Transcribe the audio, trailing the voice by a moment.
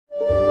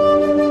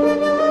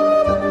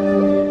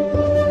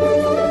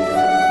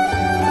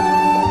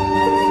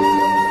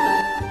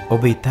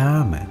ඔබ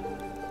ඊටාම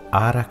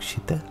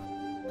ආරක්ෂිත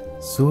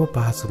සුව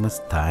පහසුම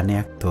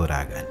ස්ථානයක්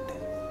තෝරා ගන්න.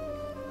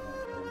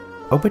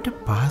 ඔබට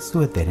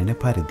පහසුව දැනෙන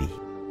පරිදි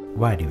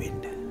වාඩි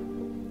වෙන්න.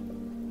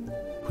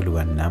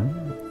 පුළුවන් නම්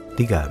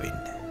දිගා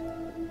වෙන්න.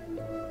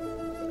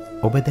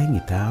 ඔබ දැන්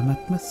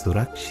ඊටාමත්ම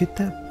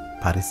සුරක්ෂිත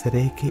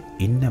පරිසරයක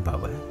ඉන්න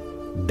බව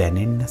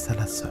දැනෙන්න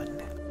සලස්වන්න.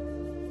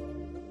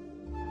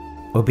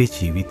 ඔබේ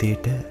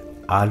ජීවිතයට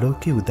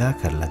ආලෝකය උදා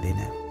කරලා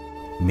දෙන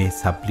මේ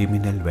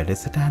සබ්ලිමිනල්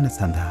වැඩසටහන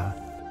සඳහා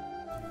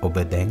ඔබ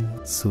දැන්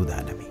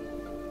සූදානමි.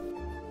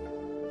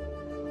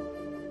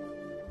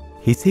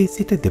 හිසේ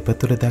සිට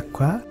දෙපතුල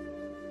දක්වා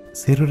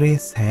සිරුරේ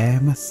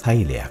සෑම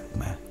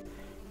සෛලයක්ම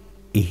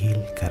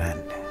ඉහිල්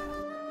කරන්න.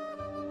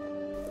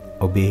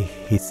 ඔබේ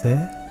හිස,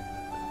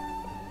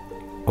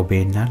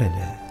 ඔබේ නළල,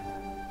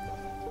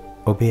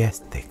 ඔබේ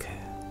ඇස් දෙක,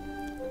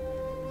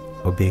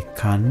 ඔබේ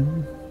කන්,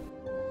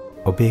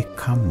 ඔබේ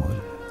කම්මුල්,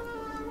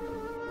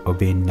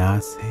 ඔබේ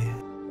නාසය,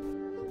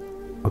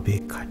 ඔබේ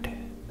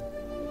කට,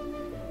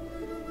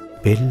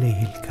 බෙල්ල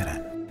ඉහිල්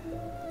කරන්න.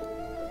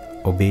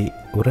 ඔබේ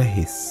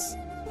උරහිස්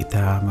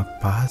ඊටාම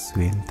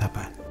පහසුවෙන්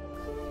තබන්න.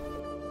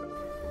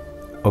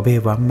 ඔබේ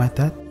වම් අතත්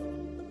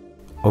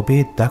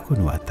ඔබේ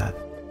දකුණු අතත්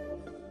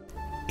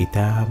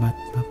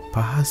ඊටාමත්ම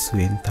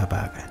පහසුවෙන්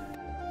තබා ගන්න.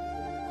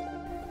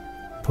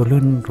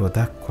 පොළොන්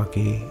රොදක්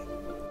වගේ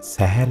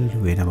සැහැල්ලු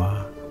වෙනවා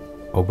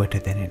ඔබට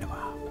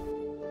දැනෙනවා.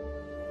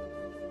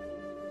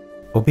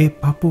 ඔබේ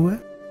පපුව,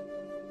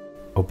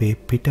 ඔබේ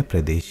පිට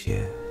ප්‍රදේශය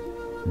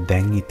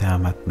දැන්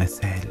ඊටාමත්ම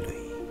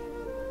සැහැල්ලුයි.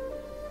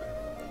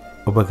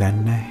 ඔබ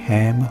ගන්න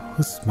හැම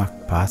හුස්මක්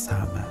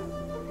පාසාම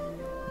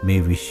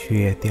මේ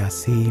විශ්වයේ ඇති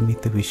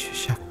අසීමිත විශ්ව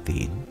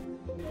ශක්තියින්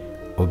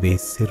ඔබේ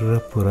සිරුර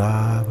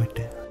පුරාවට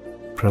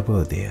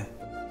ප්‍රබෝධය,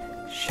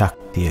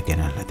 ශක්තිය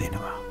ගෙනල්ලා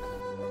දෙනවා.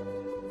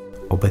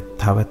 ඔබ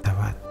තව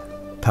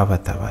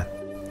තවත්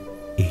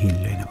ඉහිල්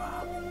වෙනවා.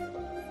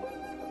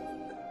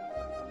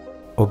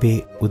 ඔබේ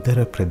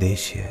උදර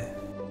ප්‍රදේශය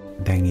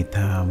දැන්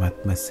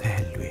ඊටාමත්ම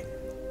සැහැල්ලුවෙන්.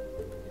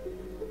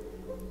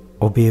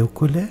 ඔබේ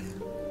උකුල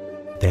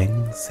දැන්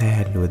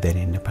සැහැල්ලුව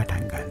දැනෙන්න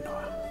පටන්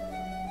ගන්නවා.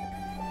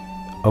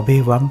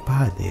 ඔබේ වම්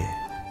පාදය,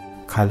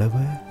 කලව,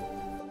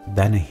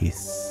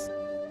 දණහිස්,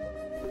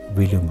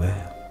 විලුඹ,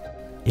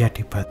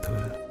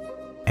 යටිපතුල්,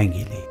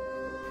 ඇඟිලි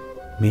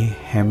මේ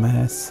හැම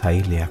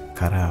සෛලයක්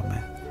කරාම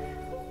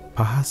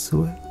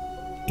පහසුව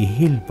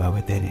ඉහිල්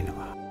බව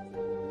දැනෙනවා.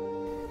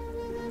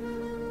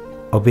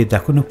 ඔබේ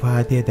දකුණු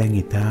පාදය දැන්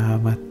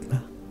ඊටාමත්ම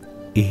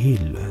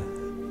ඉහිල්ව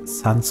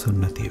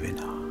සංසුන්ව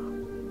තියෙනවා.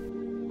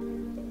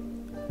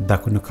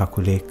 දකුණු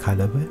කකුලේ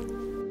කලව,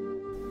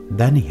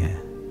 දණිහ,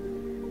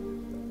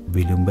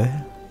 විලුඹ,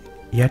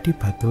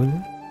 යටිපතුල්,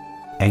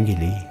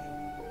 ඇඟිලි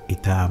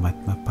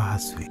ඊටාමත්ම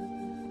පහසුයි.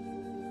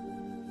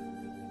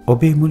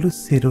 ඔබේ මුළු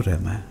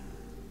සිරුරම,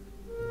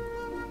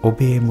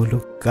 ඔබේ මුළු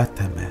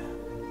ගතම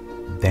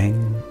දැන්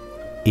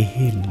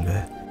ඉහිල්ව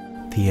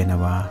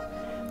තියෙනවා.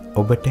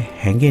 ඔබට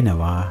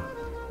හැඟෙනවා,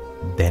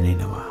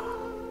 දැනෙනවා.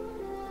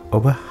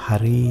 ඔබ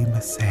හරීම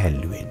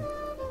සැහැල්ලුවෙන්,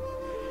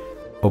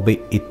 ඔබ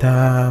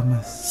ඊටාම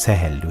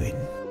සැහැල්ලුවෙන්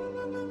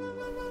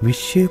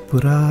විශ්වය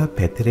පුරා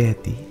පැතිර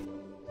ඇති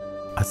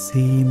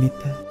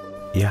අසීමිත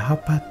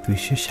යහපත්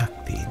විශ්ව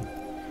ශක්තියින්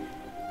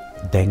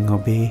දැන්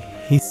ඔබේ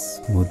හිස්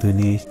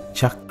මුදුනේ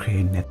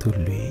චක්‍රයෙන් ඇතුල්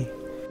වී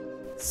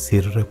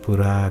සිරුර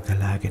පුරා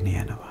ගලාගෙන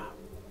යනවා.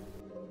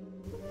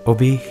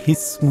 ඔබේ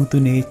හිස්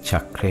මුදුනේ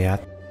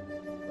චක්‍රයත්,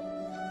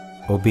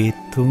 ඔබේ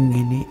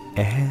තුන්වෙනි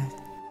ඇහැ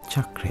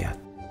චක්‍රයත්,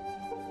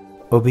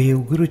 ඔබේ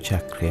උගුරු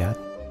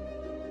චක්‍රයත්,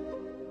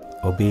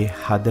 ඔබේ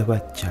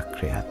හදවත්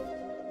චක්‍රයත්,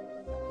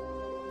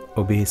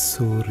 ඔබේ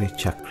සූර්ය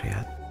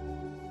චක්‍රයත්,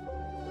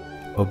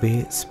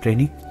 ඔබේ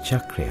ස්ප්‍රෙනික්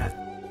චක්‍රයත්,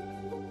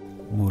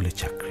 මූල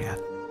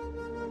චක්‍රයත්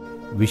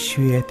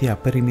විශ්වයේ ඇති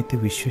අපරිමිත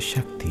විශ්ව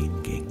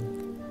ශක්තියින්ගෙන්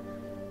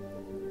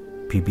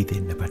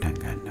පිබිදෙන්න පටන්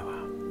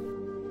ගන්නවා.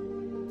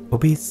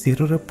 ඔබේ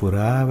සිරුර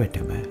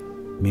පුරාවටම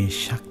මේ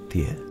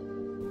ශක්තිය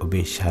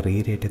ඔබේ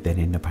ශරීරයට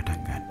දැනෙන්න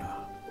පටන් ගන්නවා.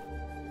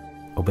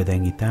 ඔබ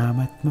දැන්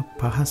ඊටාමත්ම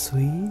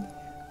පහසුයි,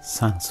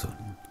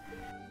 සංසුන්.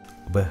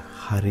 ඔබ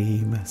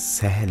හරීම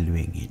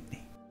සැහැල්ලුවෙන්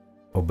ඉන්නේ.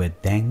 ඔබ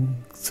දැන්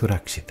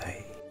සුරක්ෂිතයි.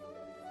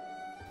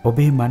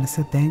 ඔබේ මනස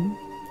දැන්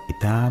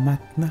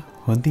ඊටාමත්ම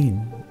හොඳින්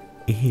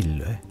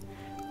ඉහිල්ව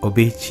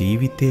ඔබේ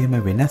ජීවිතේම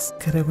වෙනස්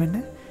කරවන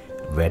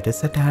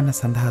වැඩසටහන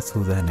සඳහා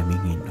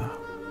සූදානමින් ඉන්නවා.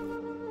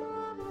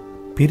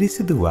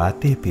 පිරිසිදු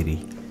වාතයේ පිරි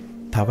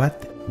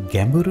තවත්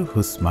ගැඹුරු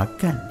හුස්මක්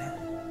ගන්න.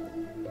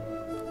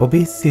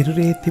 ඔබේ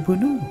සිරුරේ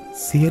තිබුණු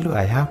සියලු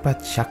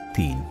අයහපත්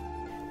ශක්තියින්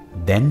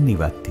දැන්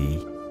නිවත්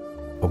වී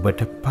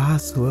ඔබට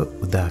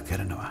පහසුව උදා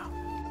කරනවා.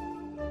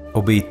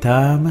 ඔබ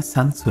ඊටාම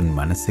සංසුන්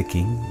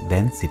මනසකින්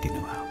දැන්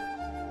සිටිනවා.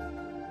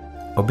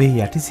 ඔබේ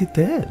යටිසිත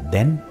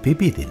දැන්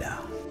පිබිදිලා.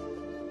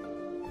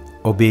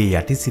 ඔබේ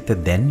යටිසිත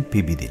දැන්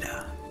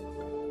පිබිදිලා.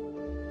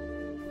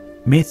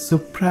 මේ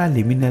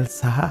සුප්‍රාලිමිනල්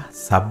සහ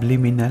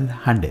සබ්ලිමිනල්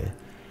හඬ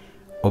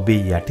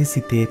ඔබේ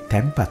යටිසිතේ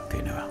තැන්පත්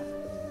වෙනවා.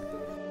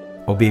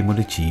 ඔබේ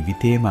මුළු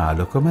ජීවිතේම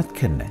ආලෝකමත්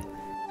කරන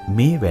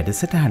මේ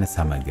වැඩසටහන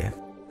සමග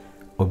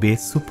ඔබේ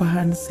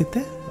සුපහන් සිත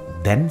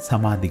දැන්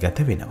සමාධිගත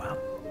වෙනවා.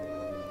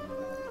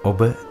 ඔබ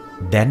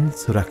දැන්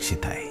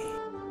සුරක්ෂිතයි.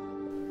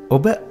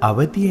 ඔබ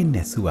අවදියෙන්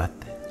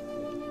ඇසුවත්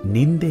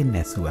නින්දෙන්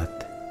ඇසුවත්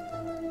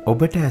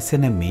ඔබට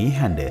ඇසෙන මේ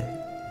හඬ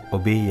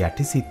ඔබේ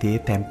යටිසිතේ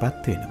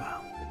තැන්පත් වෙනවා.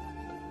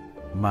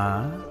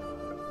 මා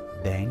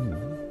දැන්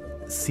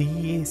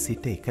සීයේ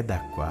සිට එක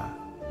දක්වා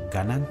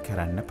ගණන්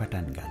කරන්න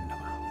පටන්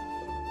ගන්නවා.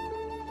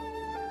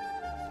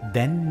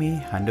 දැන්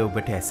මේ හඬ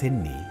ඔබට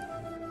ඇසෙන්නේ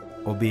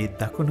ඔබේ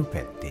දකුණු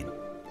පැත්තෙන්.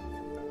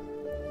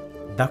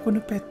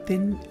 දකුණු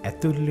පැත්තෙන්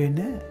ඇතුල් වෙන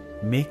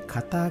මේ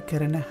කතා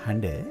කරන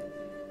හඬ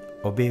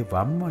ඔබේ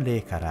වම්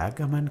මොළේ කරා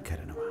ගමන්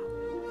කරනවා.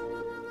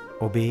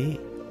 ඔබේ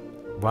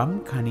වම්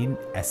කනින්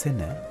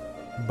ඇසෙන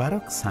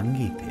බරොක්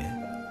සංගීතය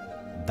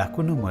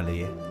දකුණු මොළය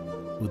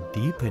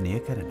උද්දීපනය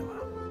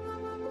කරනවා.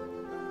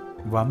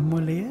 වම්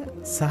මොළය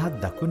සහ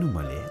දකුණු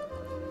මොළය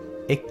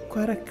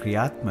එක්වර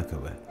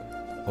ක්‍රියාත්මකව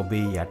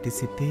ඔබේ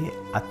යටිසිතේ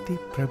අති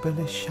ප්‍රබල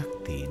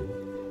ශක්තියින්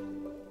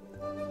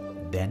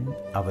දැන්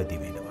අවදි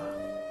වෙනවා.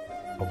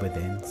 ඔබ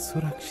දැන්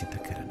සුරක්ෂිත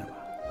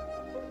කරනවා.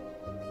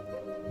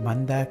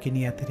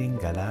 මන්දාකිණි අතරින්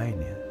ගලා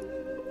එන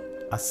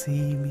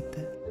අසීමිත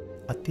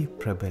අති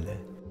ප්‍රබල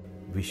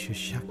විශ්ව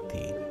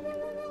ශක්තියින්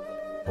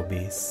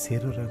ඔබේ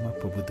සිරුරම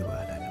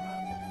පුබුදුවාලනවා.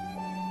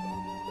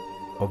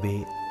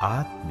 ඔබේ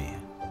ආත්මය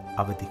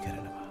අවදි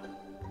කරනවා.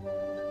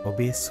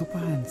 ඔබේ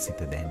සුපහන්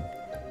සිත දැන්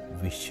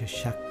විශ්ව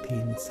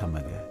ශක්තියින්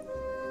සමග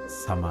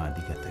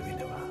සමාධිගත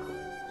වෙනවා.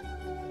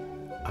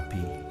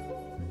 අපි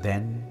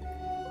දැන්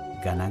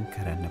ගණන්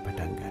කරන්න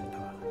පටන්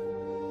ගන්නවා.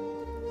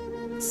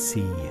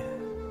 100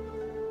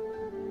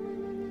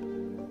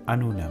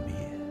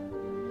 99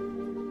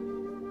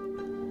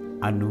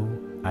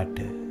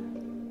 98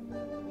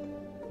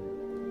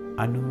 97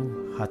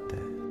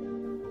 96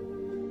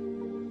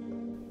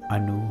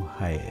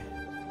 95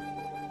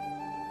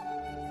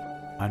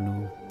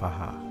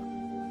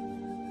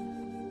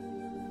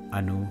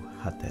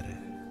 94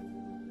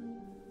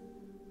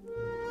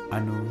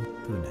 93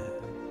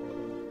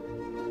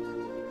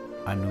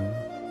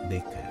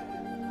 92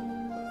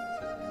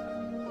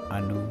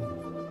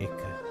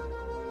 91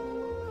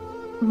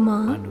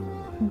 මා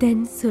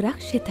දැන්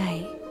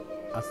සුරක්ෂිතයි.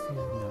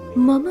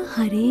 මම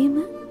හරීම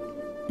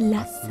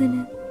ලස්සන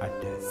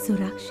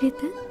සුරක්ෂිත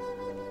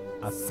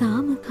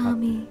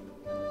සාමකාමී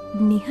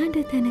නිහඬ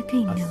තැනක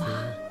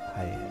ඉන්නවා.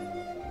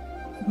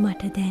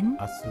 මට දැන්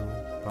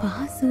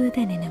පහසුව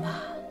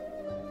දැනෙනවා.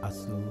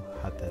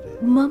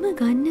 මම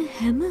ගන්න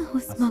හැම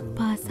හුස්මක්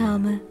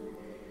පාසාම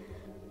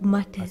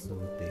මට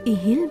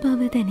ඉහිල්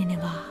බව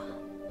දැනෙනවා.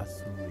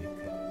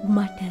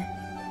 මට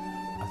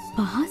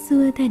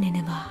පහසුව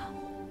දැනෙනවා.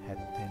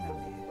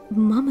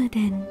 මම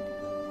දැන්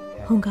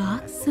හුඟක්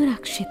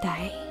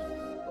සුරක්ෂිතයි.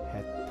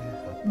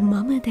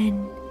 මම දැන්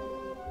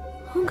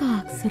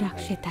හුඟක්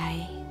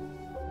සුරක්ෂිතයි.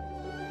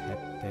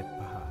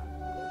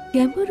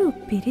 ගැඹුරු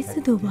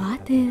පිරිසිදු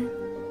වාතය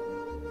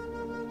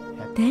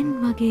දැන්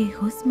මගේ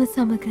හුස්ම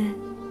සමග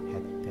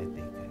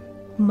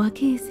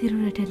මගේ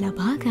සිරුරට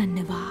ලබා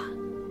ගන්නවා.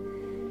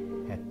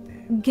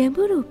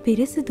 ගැඹුරු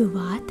පිරිසිදු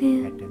වාතය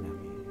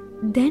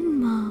දැන්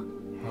මා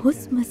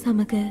හුස්ම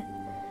සමග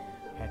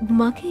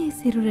මගේ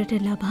සිරුරට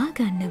ලබා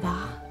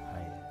ගන්නවා.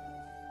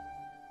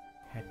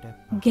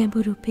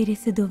 ගැඹුරු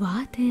පිරිසිදු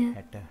වාතය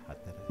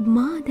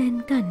මා දැන්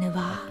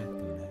ගන්නවා.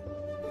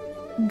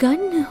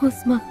 ගන්න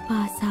හුස්මක්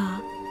පාසා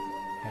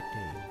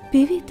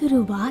පිවිතුරු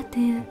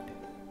වාතය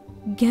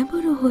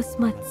ගැඹුරු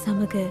හුස්මත්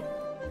සමග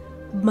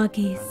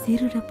මගේ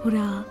සිරුර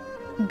පුරා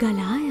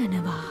ගලා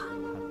යනවා.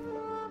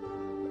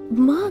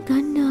 මා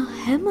ගන්නා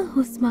හැම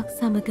හුස්මක්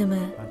සමගම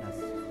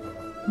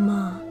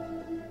මා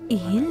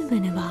ඉහිල්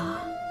වනවා.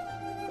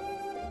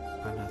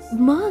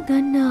 මා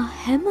ගන්නා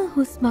හැම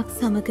හුස්මක්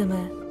සමගම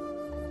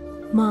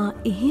මා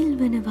ඉහිල්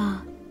වනවා.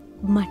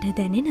 මට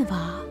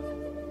දැනෙනවා.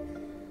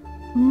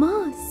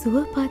 මා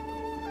සුවපත්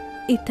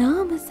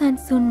ඉතාම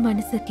සංසුන්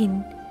මනසකින්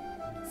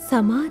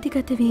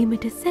සමාධිගත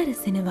වීමට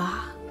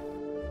සැරසෙනවා.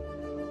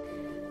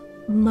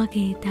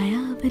 මගේ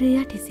දයාබර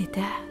යටිසිත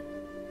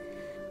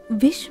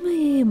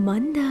විශ්වයේ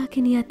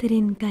මන්දාකිණි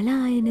අතරින්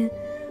ගලා එන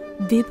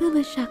විභව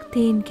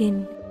ශක්තියින්ගෙන්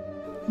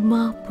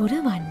මා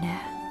පුරවන්න.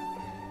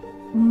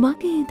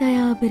 මගේ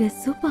දයාබර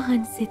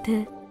සුපහන් සිත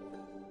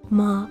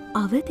මා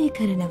අවදි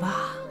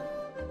කරනවා.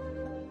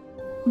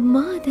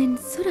 මා දැන්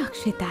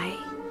සුරක්ෂිතයි.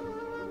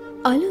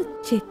 අලුත්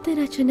චිත්ත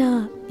රචනා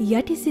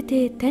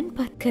යටිසිතේ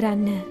තැන්පත්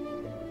කරන්න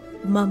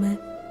මම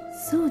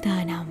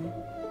සූදානම්.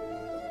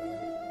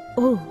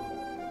 ඕ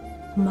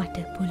මට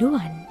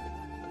පුළුවන්.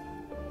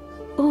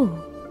 ඕ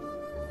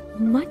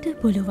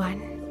මට පුළුවන්.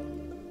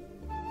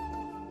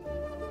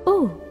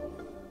 ඕ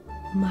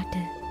මට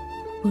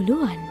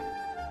පුළුවන්.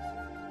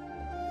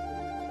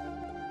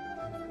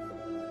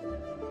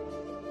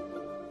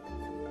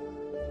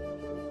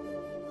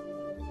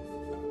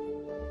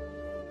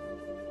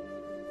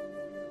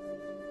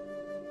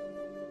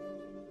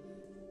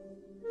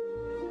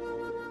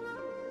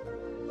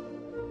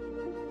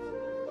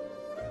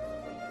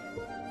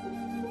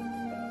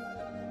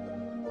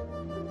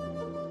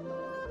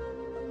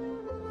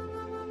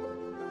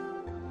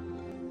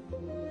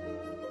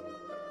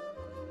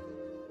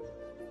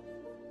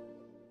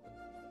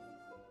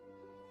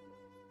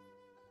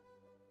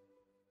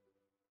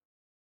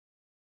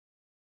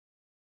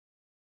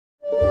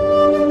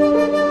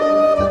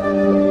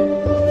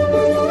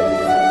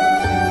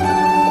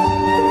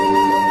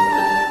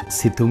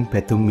 සිතුම්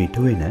පැතුම්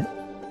ඉටුවෙන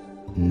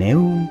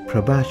නැවුම්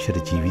ප්‍රභාෂර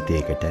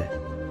ජීවිතයකට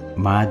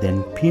මා දැන්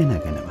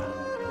පියනගනවා.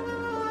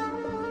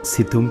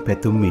 සිතුම්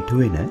පැතුම්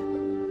ඉටුවෙන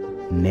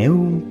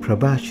නැවුම්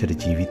ප්‍රභාෂර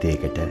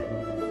ජීවිතයකට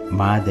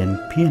මා දැන්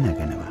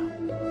පියනගනවා.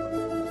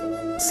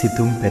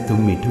 සිතුම්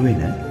පැතුම්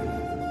ඉටුවෙන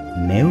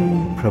නැවුම්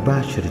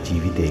ප්‍රභාෂර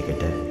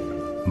ජීවිතයකට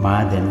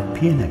මා දැන්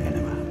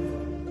පියනගනවා.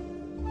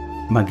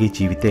 මගේ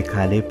ජීවිතේ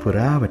කාලේ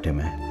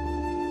පුරාවටම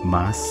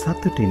මා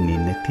සතුටින්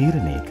ඉන්න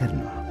තීරණය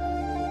කරනවා.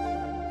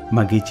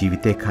 මගේ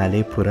ජීවිතේ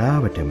කාලේ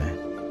පුරාවටම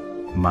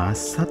මා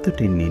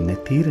සතුටින් ඉන්න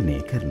තීරණය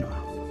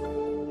කරනවා.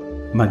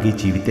 මගේ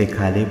ජීවිතේ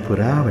කාලේ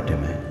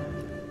පුරාවටම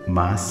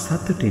මා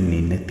සතුටින්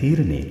ඉන්න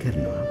තීරණය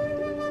කරනවා.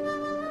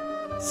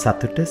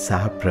 සතුට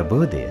සහ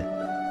ප්‍රබෝධය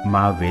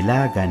මා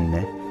වෙලා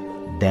ගන්න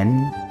දැන්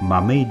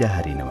මම ඉඩ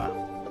හරිනවා.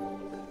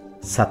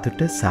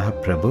 සතුට සහ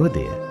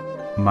ප්‍රබෝධය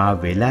මා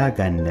වෙලා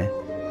ගන්න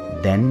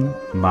දැන්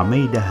මම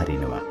ඉඩ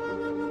හරිනවා.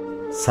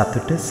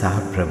 සතුට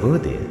සහ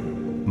ප්‍රබෝධය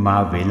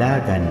මා වෙලා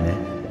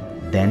ගන්න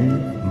දැන්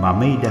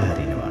මම ඉඩ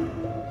හරිනවා.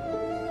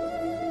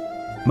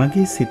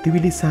 මගේ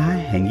සිතුවිලි සහ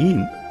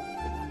හැඟීම්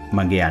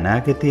මගේ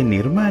අනාගතය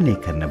නිර්මාණය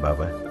කරන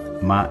බව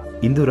මා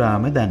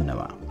ඉඳුරාම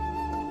දන්නවා.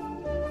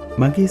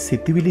 මගේ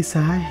සිතුවිලි සහ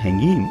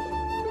හැඟීම්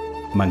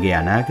මගේ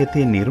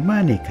අනාගතය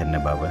නිර්මාණය කරන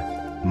බව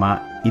මා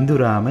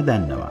ඉඳුරාම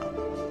දන්නවා.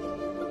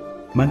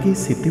 මගේ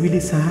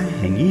සිතුවිලි සහ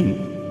හැඟීම්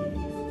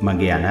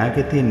මගේ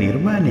අනාගතය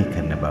නිර්මාණය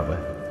කරන බව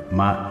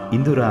මා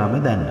ඉඳුරාම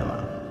දන්නවා.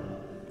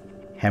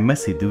 හැම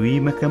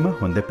සිදුවීමකම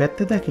හොඳ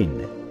පැත්ත දකින්න,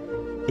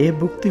 ඒ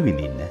භුක්ති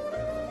විඳින්න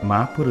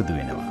මා පුරුදු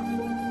වෙනවා.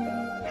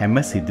 හැම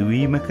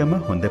සිදුවීමකම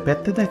හොඳ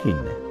පැත්ත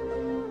දකින්න,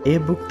 ඒ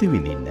භුක්ති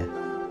විඳින්න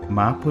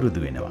මා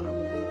පුරුදු වෙනවා.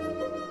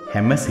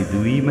 හැම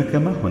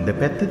සිදුවීමකම හොඳ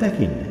පැත්ත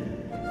දකින්න,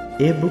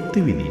 ඒ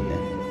භුක්ති විඳින්න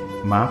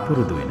මා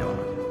පුරුදු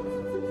වෙනවා.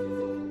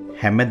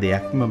 හැම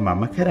දෙයක්ම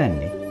මම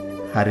කරන්නේ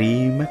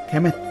හරීම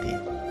කැමැත්තෙන්.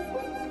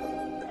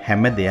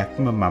 හැම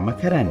දෙයක්ම මම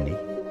කරන්නේ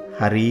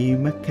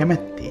හරීම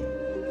කැමැත්තෙන්.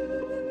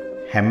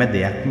 හැම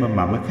දෙයක්ම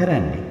මම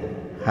කරන්නේ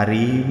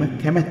හරීම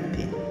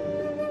කැමැත්තෙන්.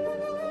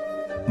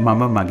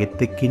 මම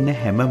මගෙත් එක්ක ඉන්න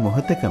හැම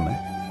මොහොතකම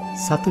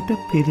සතුට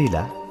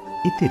පිරීලා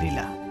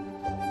ඉතිරිලා.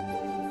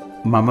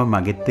 මම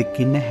මගෙත් එක්ක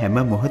ඉන්න හැම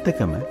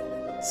මොහොතකම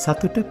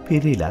සතුට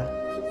පිරීලා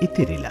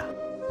ඉතිරිලා.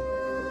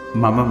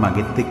 මම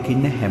මගෙත් එක්ක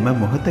ඉන්න හැම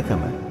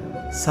මොහොතකම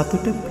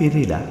සතුට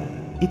පිරීලා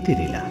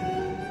ඉතිරිලා.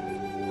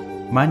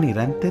 මා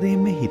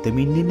නිරන්තරයෙන්ම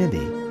හිතමින් ඉන්න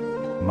දේ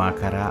මා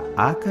කරා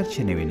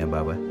ආකර්ෂණය වෙන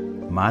බව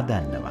මා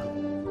දන්නවා.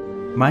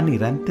 මා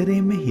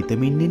නිරන්තරයෙන්ම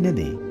හිතමින් ඉන්න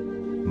දේ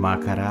මා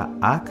කරා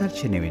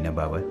ආකර්ෂණය වෙන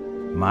බව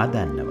මා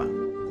දන්නවා.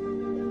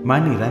 මා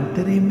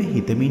නිරන්තරයෙන්ම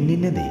හිතමින්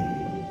ඉන්න දේ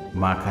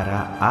මා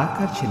කරා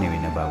ආකර්ෂණය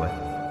වෙන බව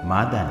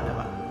මා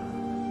දන්නවා.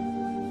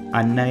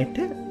 අන් අයට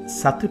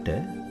සතුට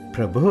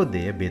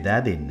ප්‍රබෝධය බෙදා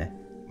දෙන්න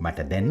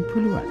මට දැන්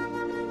පුළුවන්.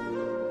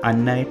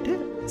 අන් අයට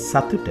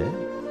සතුට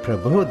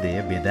ප්‍රබෝධය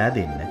බෙදා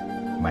දෙන්න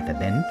මට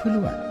දැන්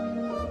පුළුවන්.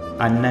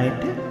 අන්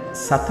අයට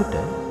සතුට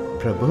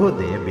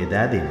ප්‍රබෝධය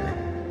බෙදා දෙන්න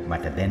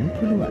මට දැන්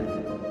පුළුවන්.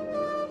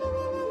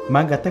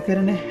 මා ගත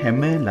කරන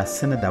හැම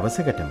ලස්සන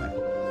දවසකටම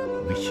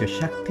විශ්ව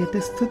ශක්තියට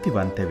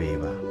ස්තුතිවන්ත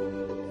වේවා.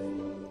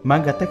 මා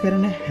ගත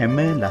කරන හැම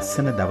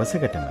ලස්සන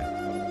දවසකටම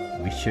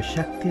විශ්ව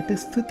ශක්තියට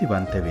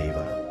ස්තුතිවන්ත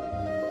වේවා.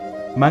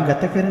 මා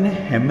ගත කරන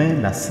හැම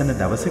ලස්සන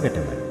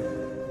දවසකටම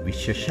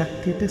විශ්ව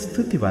ශක්තියට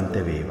ස්තුතිවන්ත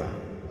වේවා.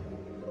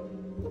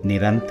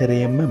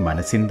 නිරන්තරයෙන්ම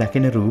මනසින්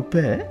දකින රූප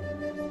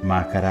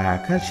මා කරා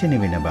ආකර්ෂණය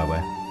වෙන බව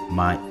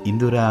මා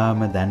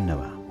ඉඳුරාම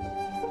දන්නවා.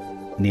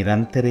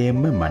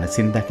 නිරන්තරයෙන්ම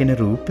මනසින් දකින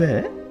රූප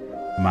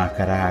මා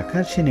කරා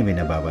ආකර්ෂණය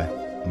වෙන බව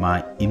මා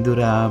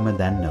ඉඳුරාම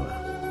දන්නවා.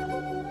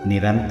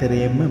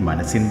 නිරන්තරයෙන්ම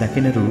මනසින්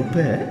දකින රූප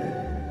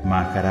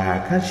මා කරා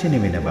ආකර්ෂණය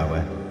වෙන බව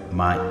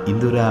මා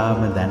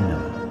ඉඳුරාම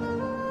දන්නවා.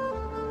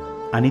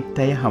 අනිත්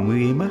අය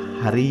හමුවීම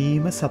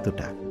හරීම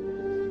සතුටක්.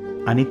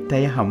 අනිත්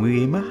අය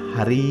හමුවීම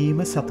හරීම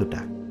සතුටක්.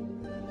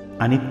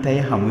 අනිත් අය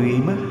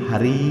හමුවීම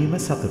හරීම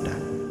සතුටක්.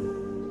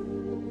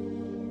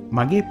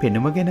 මගේ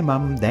පෙනුම ගැන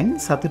මම දැන්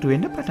සතුටු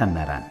වෙන්න පටන්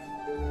අරන්.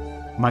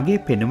 මගේ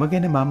පෙනුම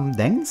ගැන මම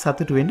දැන්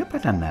සතුටු වෙන්න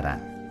පටන්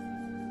අරන්.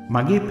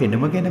 මගේ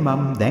පෙනුම ගැන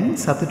මම දැන්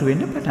සතුටු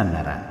වෙන්න පටන්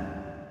අරන්.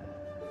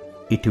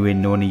 ඉටු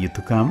වෙන්න ඕන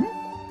යුතුයකම්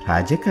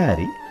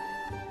රාජකාරි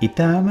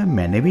ඊටාම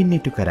මනවින්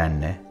ඉටු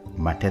කරන්න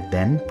මට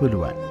දැන්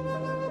පුළුවන්.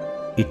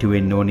 ඉටු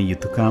වෙන්න ඕන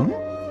යුතුයකම්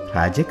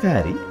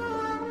රාජකාරි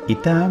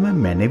ඊටාම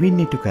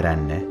මනවින් ඉටු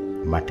කරන්න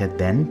මට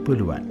දැන්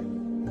පුළුවන්.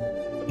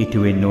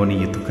 ඉටු වෙන්න ඕන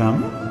යුතුයකම්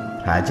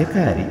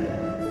රාජකාරි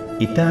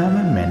ඊටාම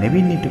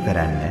මනවින් ඉටු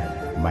කරන්න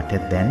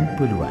මට දැන්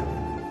පුළුවන්.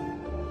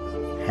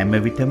 හැම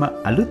විටම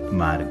අලුත්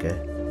මාර්ග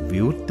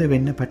විවෘත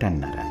වෙන්න පටන්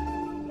අරන්.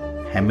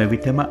 හැම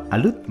විටම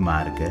අලුත්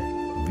මාර්ග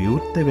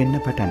විවෘත වෙන්න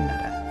පටන්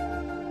අරන්.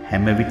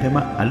 හැම විටම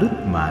අලුත්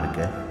මාර්ග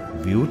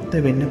විවෘත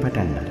වෙන්න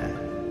පටන් අරන්.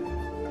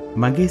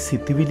 මගේ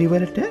සිතුවිලි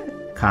වලට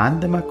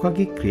කාන්දමක්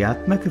වගේ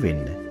ක්‍රියාත්මක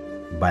වෙන්න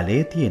බලය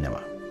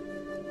තියෙනවා.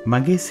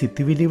 මගේ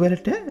සිතුවිලි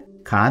වලට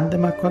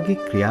කාන්දමක් වගේ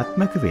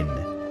ක්‍රියාත්මක වෙන්න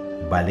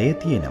බලය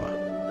තියෙනවා.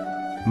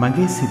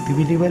 මගේ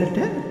සිතුවිලි වලට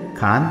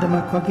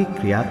කාන්දමක් වගේ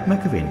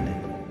ක්‍රියාත්මක වෙන්න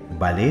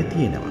බලය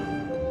තියෙනවා.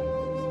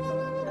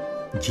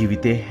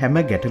 ජීවිතේ හැම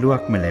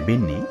ගැටලුවක්ම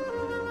ලැබෙන්නේ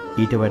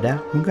ඊට වඩා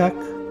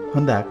හුඟක්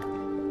හොඳක්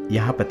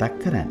යහපතක්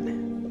කරන්න.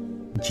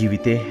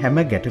 ජීවිතේ හැම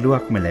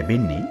ගැටලුවක්ම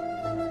ලැබෙන්නේ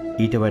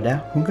ඊට වඩා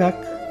හුඟක්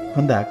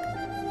හොඳක්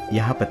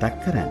යහපතක්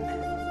කරන්න.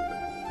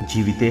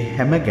 ජීවිතේ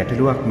හැම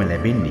ගැටලුවක්ම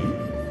ලැබෙන්නේ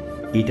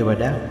ඊට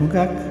වඩා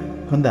හුඟක්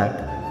හොඳක්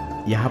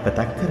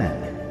යහපතක්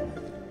කරන්න.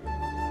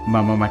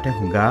 මම මට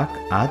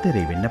හුඟක්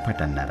ආදරේ වෙන්න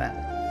පටන් අරන්.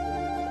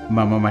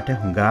 මම මට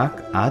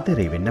හුඟක්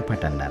ආදරේ වෙන්න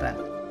පටන් අරන්.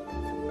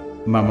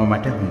 මම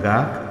මට හුඟක්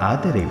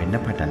ආදරේ වෙන්න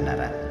පටන්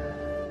අරන්.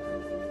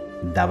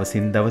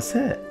 දවසින් දවස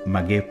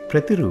මගේ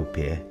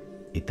ප්‍රතිරූපය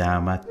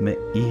ඊ타ත්ම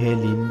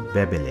ඉහළින්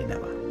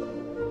බැබලෙනවා.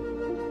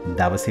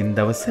 දවසින්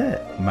දවස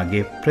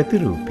මගේ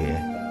ප්‍රතිරූපය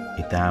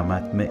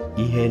ඊ타ත්ම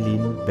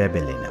ඉහළින්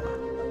බැබලෙනවා.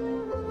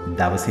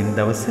 දවසින්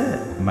දවස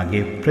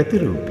මගේ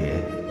ප්‍රතිරූපය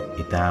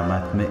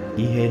ඊ타ත්ම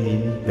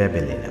ඉහළින්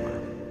බැබලෙනවා.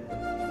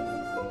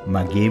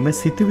 මගේම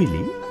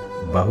සිතුවිලි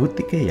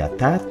භෞතික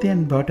යථාර්ථයන්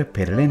බවට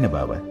පෙරලෙන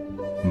බව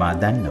මා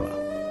දන්නවා.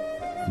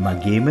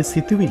 මගේම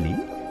සිතුවිලි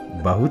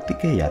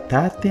භෞතික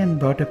යථාර්ථයන්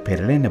බවට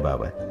පෙරලෙන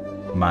බව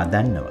මා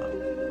දන්නවා.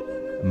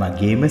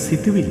 මගේම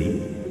සිතුවිලි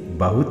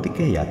භෞතික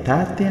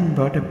යථාර්ථයන්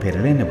බවට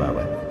පෙරලෙන බව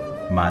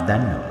මා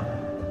දන්නවා.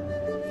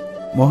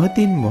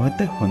 මොහොතින්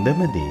මොහොත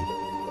හොඳම දේ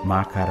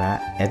මා කරා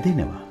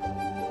ඇදෙනවා.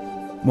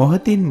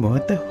 මොහොතින්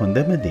මොහොත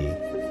හොඳම දේ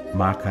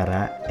මා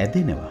කරා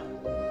ඇදෙනවා.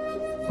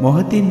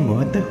 මොහොතින්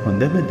මොහොත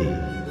හොඳම දේ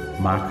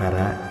මා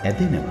කරා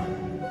ඇදෙනවා.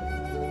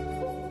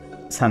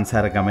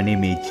 සංසාර ගමනේ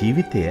මේ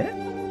ජීවිතය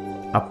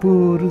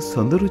අපූරු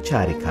සොඳුරු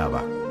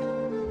චාරිකාවක්.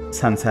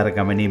 සංසාර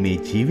ගමනේ මේ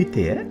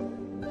ජීවිතය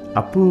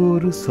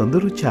අපූරු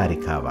සොඳුරු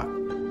චාරිකාවක්.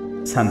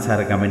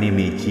 සංසාර ගමනේ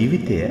මේ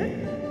ජීවිතය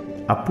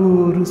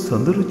අපූරු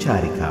සොඳුරු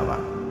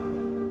චාරිකාවක්.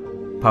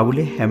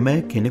 පවුලේ හැම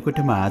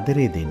කෙනෙකුටම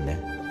ආදරේ දෙන්න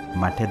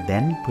මට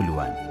දැන්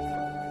පුළුවන්.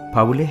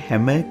 පවුලේ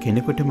හැම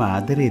කෙනෙකුටම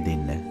ආදරේ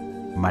දෙන්න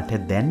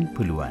මට දැන්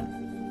පුළුවන්.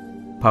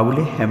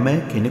 පවුලේ හැම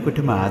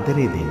කෙනෙකුටම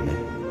ආදරේ දෙන්න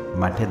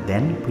මට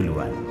දැන්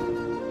පුළුවන්.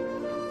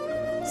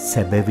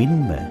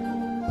 සැබවින්ම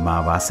මා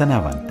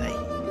වාසනාවන්තයි.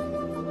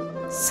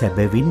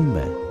 සැබවින්ම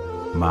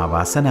මා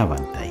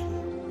වාසනාවන්තයි.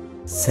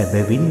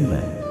 සැබවින්ම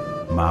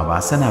මා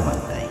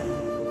වාසනාවන්තයි.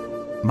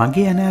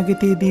 මගේ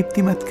අනාගතයේ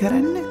දීප්තිමත්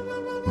කරන්න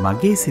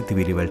මගේ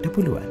සිතුවිලි වලට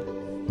පුළුවන්.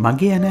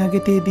 මගේ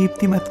අනාගතයේ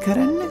දීප්තිමත්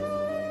කරන්න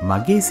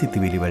මගේ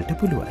සිතුවිලි වලට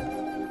පුළුවන්.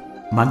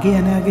 මගේ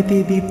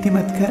අනාගතයේ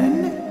දීප්තිමත් කරන්න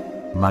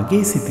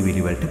මගේ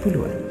සිතුවිලි වලට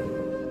පුළුවන්.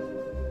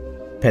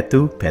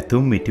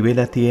 පැතුම් මිටි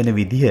වෙලා තියෙන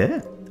විදිය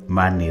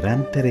මා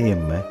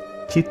නිරන්තරයෙන්ම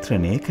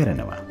චිත්‍රණය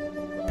කරනවා.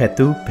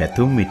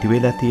 පැතුම් මිටි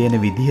වෙලා තියෙන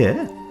විදිය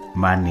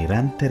මා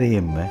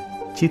නිරන්තරයෙන්ම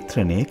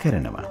චිත්‍රණය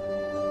කරනවා.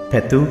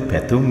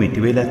 පැතුම්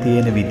මිටි වෙලා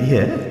තියෙන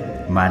විදිය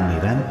මා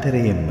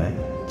නිරන්තරයෙන්ම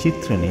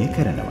චිත්‍රණය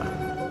කරනවා.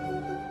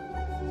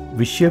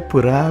 විශ්ව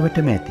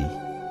පුරාවටම ඇති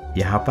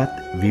යහපත්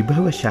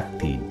විභව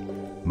ශක්තියින්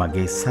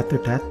මගේ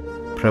සතුටත්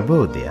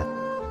ප්‍රබෝධයත්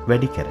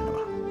වැඩි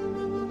කරනවා.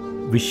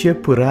 විශ්ව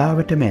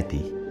පුරාවටම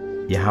ඇති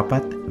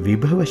යහපත්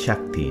විභව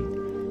ශක්තියින්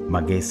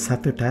මගේ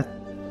සතුටත්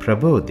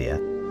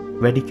ප්‍රබෝධයත්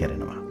වැඩි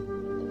කරනවා.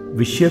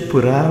 විශ්ව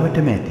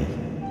පුරාවටම ඇති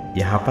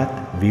යහපත්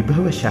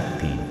විභව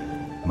ශක්තියින්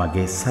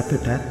මගේ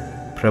සතුටත්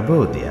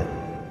ප්‍රබෝධයත්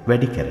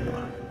වැඩි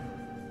කරනවා.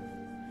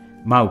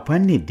 මා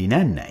උපන්නේ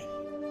දිනන්නයි.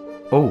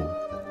 ඔව්,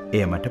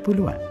 එය මට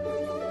පුළුවන්.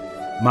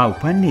 මා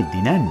උපන්නේ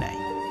දිනන්නයි.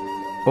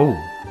 ඔව්,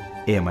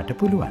 එය මට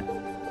පුළුවන්.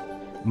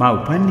 මා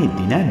උපන්නේ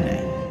දිනන්නයි.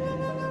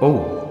 ඔව්,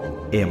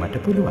 එය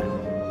මට පුළුවන්.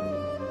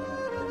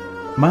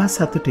 මා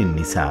සතුටින්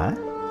නිසා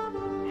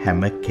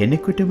හැම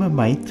කෙනෙකුටම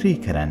මෛත්‍රී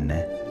කරන්න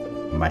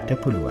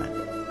මට පුළුවන්.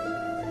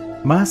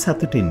 මා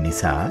සතුටින්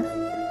නිසා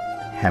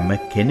හැම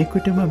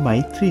කෙනෙකුටම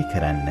මෛත්‍රී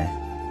කරන්න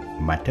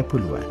මට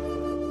පුළුවන්.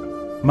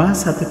 මා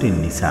සතුටින්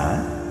නිසා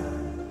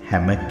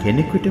හැම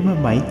කෙනෙකුටම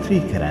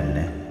මෛත්‍රී කරන්න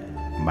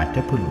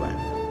මට පුළුවන්.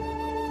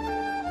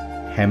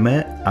 හැම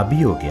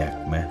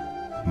අභියෝගයක්ම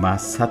මා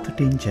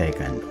සතුටින් ජය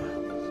ගන්නවා.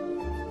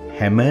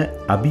 හැම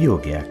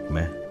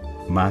අභියෝගයක්ම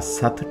මා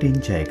සතුටින්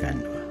ජය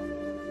ගන්නවා.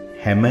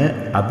 හැම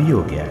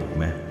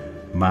අභියෝගයක්ම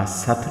මා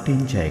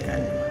සතුටින් ජය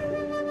ගන්නවා.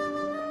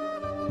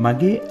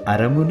 මගේ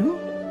අරමුණු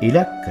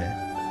ඉලක්ක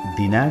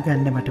දිනා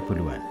ගන්න මට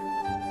පුළුවන්.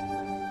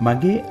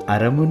 මගේ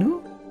අරමුණු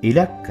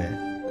ඉලක්ක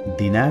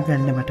දිනා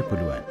ගන්න මට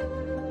පුළුවන්.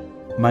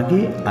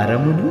 මගේ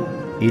අරමුණු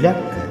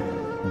ඉලක්ක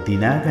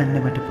දිනා ගන්න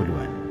මට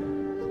පුළුවන්.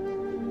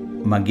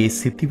 මගේ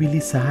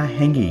සිතිවිලි සහ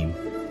හැඟීම්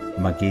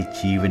මගේ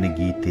ජීවන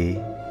ගීතේ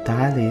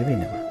තාලය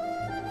වෙනවා.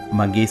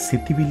 මගේ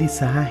සිතිවිලි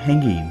සහ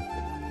හැඟීම්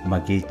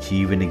මගේ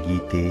ජීවන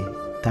ගීතේ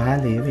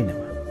තාලය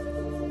වෙනවා.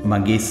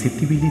 මගේ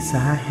සිතිවිලි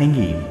සහ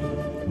හැඟීම්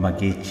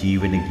මගේ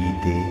ජීවන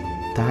ගීතේ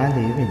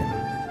තාලය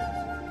වෙනවා.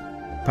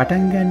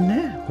 පටන් ගන්න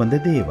හොඳ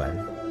දේවල්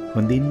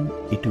හොඳින්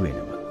ඉටු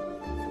වෙනවා.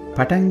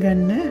 පටන්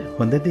ගන්න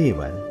හොඳ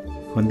දේවල්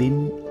හොඳින්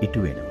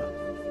ඉටු වෙනවා.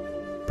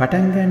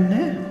 පටන් ගන්න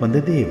හොඳ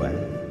දේවල්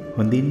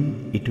හොඳින්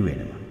ඉටු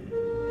වෙනවා.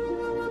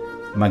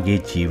 මගේ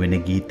ජීවන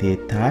ගීතේ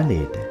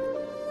තාලයට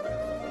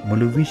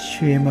මුළු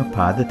විශ්වයම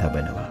පාද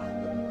තබනවා.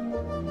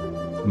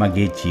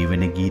 මගේ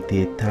ජීවන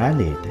ගීතේ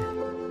තාලයට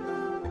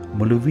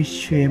මුළු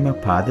විශ්වයම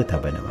පාද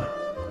තබනවා.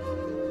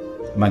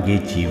 මගේ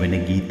ජීවන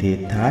ගීතයේ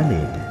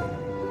තාලයට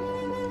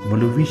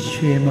මුළු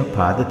විශ්වයම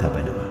පාද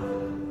තබනවා.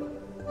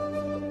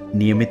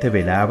 නියමිත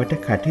වේලාවට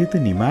කටයුතු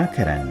නිමා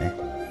කරන්න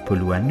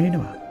පුළුවන්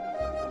වෙනවා.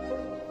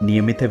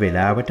 නියමිත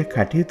වේලාවට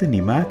කටයුතු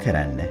නිමා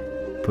කරන්න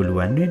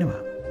පුළුවන්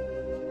වෙනවා.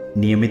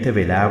 නියමිත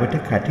වේලාවට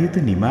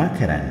කටයුතු නිමා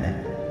කරන්න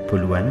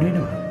පුළුවන්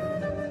වෙනවා.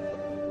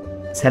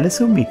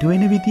 සැලසුම් ඉටු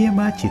වෙන විදිය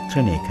මා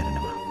චිත්‍රණය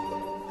කරනවා.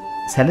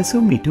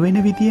 සැලසුම් ඉටු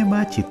වෙන විදිය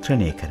මා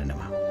චිත්‍රණය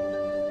කරනවා.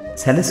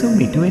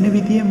 සැලසුම් ඉටු වෙන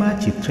විදිය මා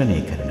චිත්‍රණය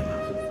කරනවා.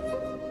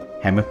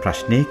 හැම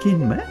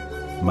ප්‍රශ්නයකින්ම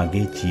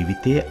මගේ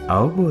ජීවිතයේ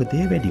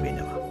අවබෝධය වැඩි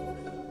වෙනවා.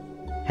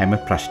 හැම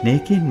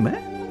ප්‍රශ්නයකින්ම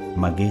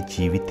මගේ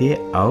ජීවිතයේ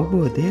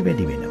අවබෝධය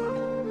වැඩි වෙනවා.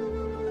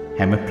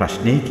 හැම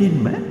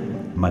ප්‍රශ්නයකින්ම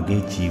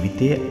මගේ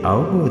ජීවිතයේ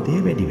අවබෝධය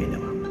වැඩි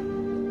වෙනවා.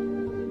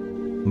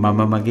 මම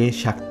මගේ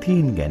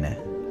ශක්තියින් ගැන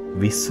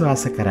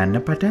විශ්වාස කරන්න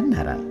පටන්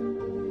අරන්.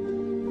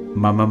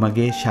 මම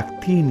මගේ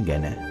ශක්තියින්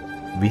ගැන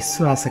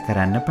විශ්වාස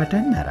කරන්න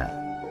පටන් අරන්.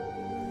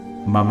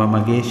 මම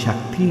මගේ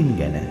ශක්තියින්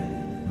ගැන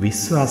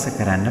විශ්වාස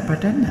කරන්න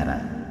පටන්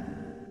අරන්.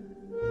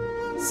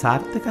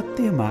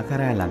 සාර්ථකත්වය මා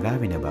කරා ළඟා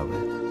වෙන බව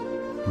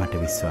මට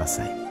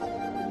විශ්වාසයි.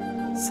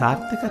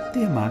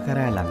 සාර්ථකත්වය මා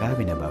කරා ළඟා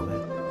වෙන බව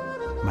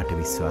මට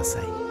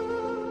විශ්වාසයි.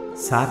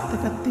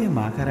 සාර්ථකත්වය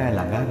මා කරා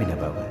ළඟා වෙන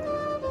බව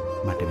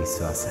මට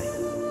විශ්වාසයි.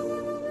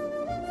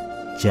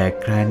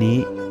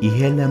 ජයග්‍රහණයේ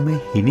ඉහළම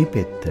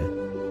හිණිපෙත්ත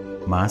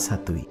මා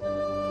සතුයි.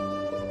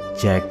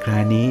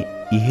 ජයග්‍රහණයේ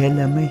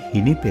ඉහළම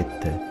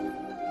හිණිපෙත්ත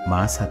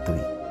මා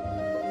සතුයි.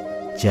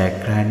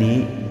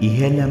 ජයග්‍රහණයේ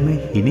ඉහළම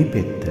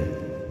හිණිපෙත්ත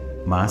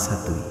මා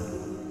සතුයි.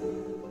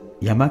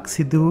 යමක්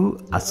සිදු වූ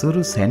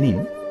අසුරු සැනින්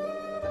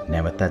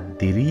නැවතත්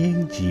දිරියෙන්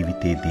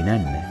ජීවිතේ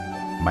දිනන්න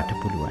මට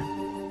පුළුවන්.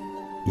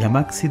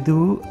 යමක් සිදු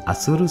වූ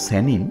අසුරු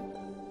සැනින්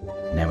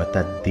නැවතත්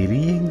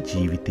දිරියෙන්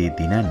ජීවිතේ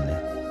දිනන්න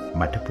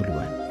මට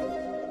පුළුවන්.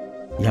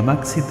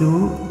 යමක් සිදු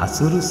වූ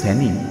අසුරු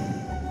සැනින්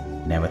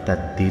නැවතත්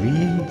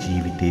දිරියෙන්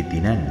ජීවිතේ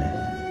දිනන්න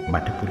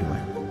මට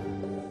පුළුවන්.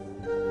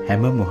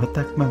 හැම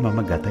මොහොතක්ම මම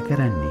ගත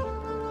කරන්නේ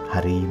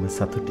හරීම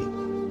සතුටින්.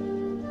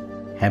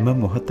 හැම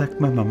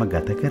මොහොතක්ම මම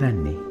ගත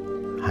කරන්නේ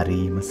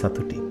හරීම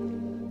සතුටින්.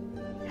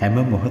 හැම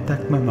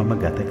මොහොතක්ම මම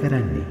ගත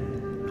කරන්නේ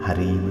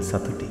හරීම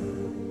සතුටින්.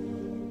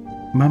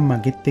 මම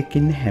මගෙත් එක්ක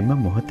ඉන්න හැම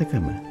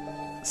මොහොතකම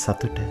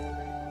සතුට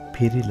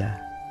පිරීලා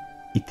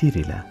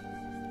ඉතිරිලා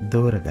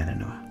දෝර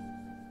ගන්නවා.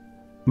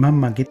 මම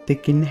මගෙත්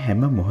එක්ක ඉන්න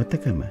හැම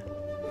මොහොතකම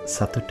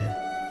සතුට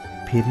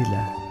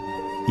පිරීලා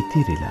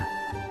ඉතිරිලා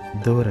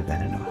දෝර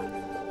ගන්නවා.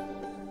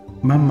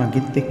 මම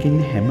මගෙත් එක්ක ඉන්න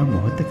හැම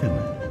මොහොතකම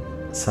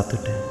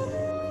සතුට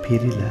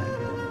පිරීලා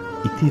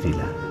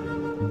ඉතිරිලා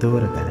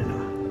දෝර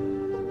ගන්නවා.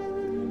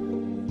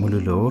 මුළු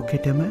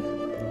ලෝකෙටම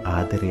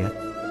ආදරයත්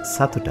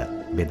සතුටත්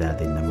බෙදා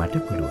දෙන්න මට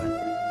පුළුවන්.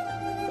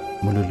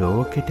 මුළු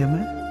ලෝකෙටම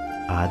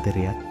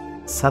ආදරයත්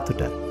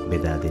සතුටත්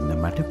බෙදා දෙන්න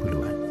මට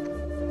පුළුවන්.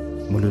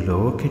 මුළු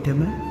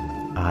ලෝකෙටම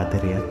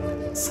ආදරයත්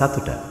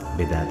සතුටත්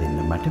බෙදා දෙන්න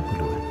මට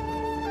පුළුවන්.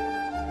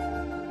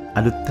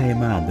 අලුත්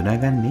අයම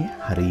අඳුනාගන්නේ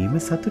හරීම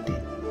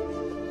සතුටින්.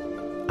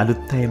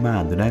 අලුත් අයම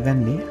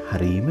අඳුනාගන්නේ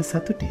හරීම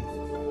සතුටින්.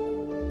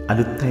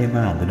 අලුත් අයම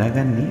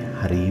අඳුනාගන්නේ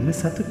හරීම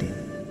සතුටින්.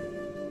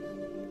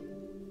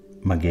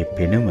 මගේ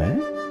පෙනුම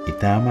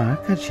ඊටාම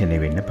ආකර්ෂණය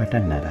වෙන්න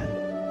පටන් අරන්.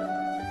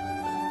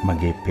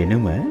 මගේ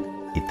පෙනුම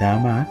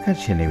ඊටාම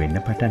ආකර්ෂණය වෙන්න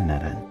පටන්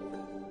අරන්.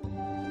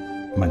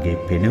 මගේ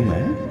පෙනුම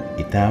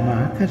ඊටාම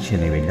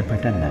ආකර්ෂණය වෙන්න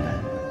පටන් අරන්.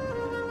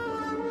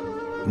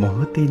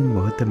 මොහොතින්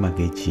මොහොත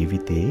මගේ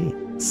ජීවිතේ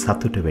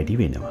සතුට වැඩි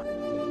වෙනවා.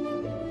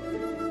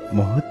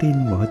 මොහොතින්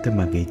මොහොත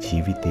මගේ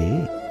ජීවිතේ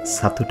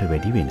සතුට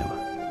වැඩි වෙනවා.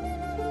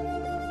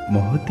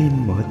 මොහොතින්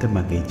මොහොත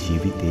මගේ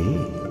ජීවිතේ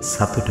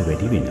සතුට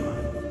වැඩි වෙනවා.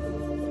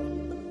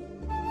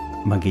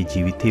 මගේ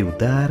ජීවිතේ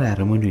උදාර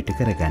අරමුණු ඉටු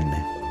කරගන්න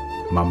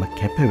මම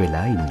කැප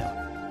වෙලා ඉන්නවා.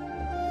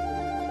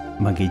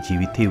 මගේ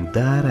ජීවිතේ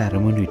උදාර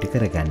අරමුණු ඉටු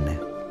කරගන්න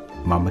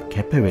මම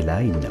කැප වෙලා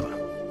ඉන්නවා.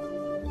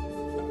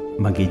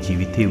 මගේ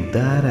ජීවිතේ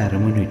උදාර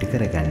අරමුණු ඉටු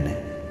කරගන්න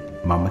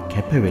මම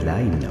කැප වෙලා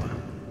ඉන්නවා.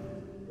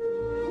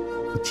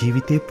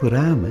 ජීවිතේ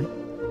පුරාම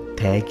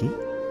තෑගි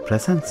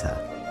ප්‍රශංසා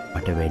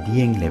මට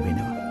වැඩියෙන්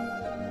ලැබෙනවා.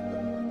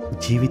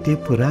 ජීවිතේ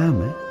පුරාම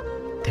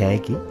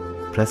තෑගි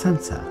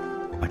ප්‍රශංසා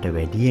මට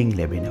වැඩියෙන්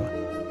ලැබෙනවා.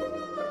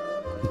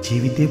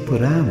 ජීවිතේ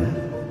පුරාම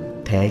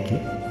තෑගි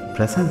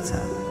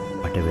ප්‍රශංසා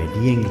මට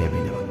වැඩියෙන්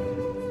ලැබෙනවා.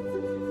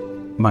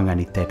 මං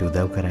අනිත් අයට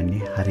උදව්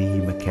කරන්නේ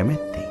හරීම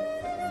කැමැත්තෙන්.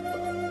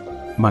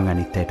 මං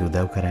අනිත් අයට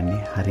උදව්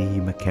කරන්නේ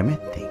හරීම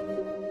කැමැත්තෙන්.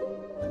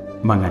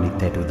 මං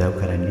අනිත් අයට උදව්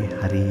කරන්නේ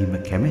හරීම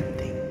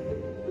කැමැත්තෙන්.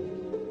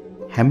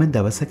 හැම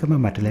දවසකම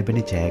මට ලැබෙන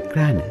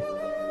ජයග්‍රහණ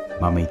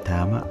මම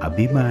ඊටාම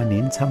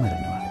අභිමානයෙන්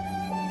සමරනවා.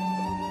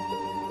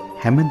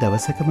 හැම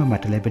දවසකම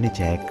මට ලැබෙන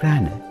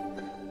ජයග්‍රහණ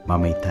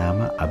මම ඊටාම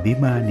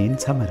අභිමානයෙන්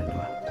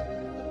සමරනවා.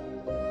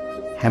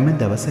 හැම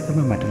දවසකම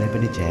මට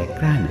ලැබෙන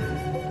ජයග්‍රහණ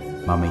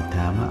මම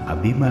ඊටාම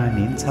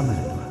අභිමානයෙන්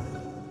සමරනවා.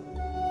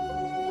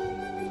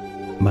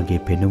 මගේ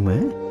පෙනුම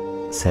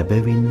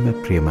සැබවින්ම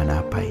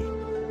ප්‍රියමනාපයි.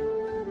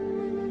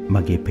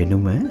 මගේ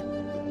පෙනුම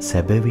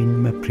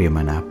සැබවින්ම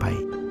ප්‍රියමනාපයි.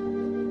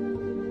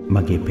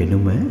 මගේ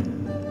පෙනුම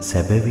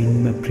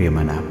සැබවින්ම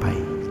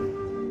ප්‍රියමනාපයි.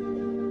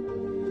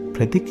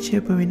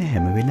 ප්‍රතික්ෂේප වෙන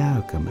හැම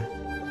වෙලාවකම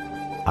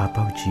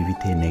ආපහු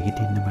ජීවිතේ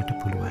නැගිටින්න මට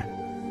පුළුවන්.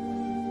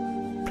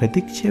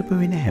 ප්‍රතික්ෂේප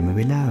වෙන හැම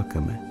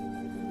වෙලාවකම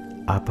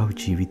ආපහු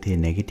ජීවිතේ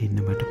නැගිටින්න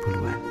මට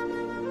පුළුවන්.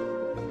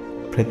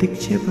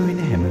 ප්‍රතික්ෂේප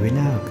වෙන හැම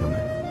වෙලාවකම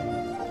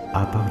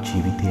ආපහු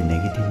ජීවිතේ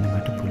නැගිටින්න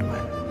මට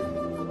පුළුවන්.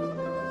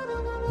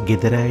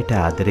 ගෙදර අයට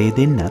ආදරේ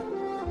දෙන්නත්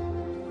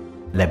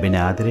ලැබෙන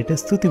ආදරයට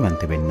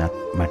ස්තුතිවන්ත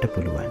වෙන්නත් මට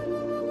පුළුවන්.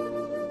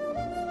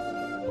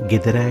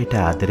 ගෙදර අයට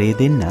ආදරේ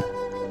දෙන්නත්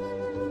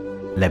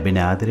ලැබෙන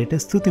ආදරයට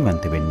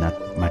ස්තුතිවන්ත වෙන්නත්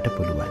මට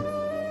පුළුවන්.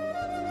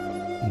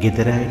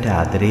 ගෙදර අයට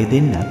ආදරේ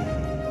දෙන්නත්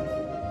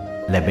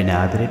ලැබෙන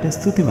ආදරයට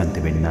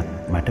ස්තුතිවන්ත වෙන්නත්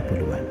මට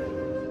පුළුවන්.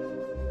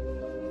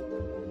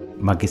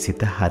 මගේ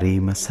සිත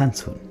හරීම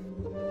සංසුන්.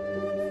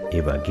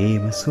 ඒ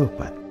වගේම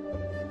සුවපත්.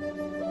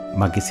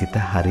 මගේ සිත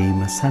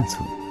හරීම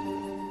සංසුන්.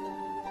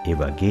 ඒ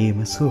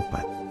වගේම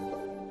සුවපත්.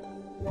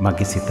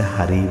 මගේ සිත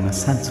හරීම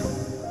සංසුන්.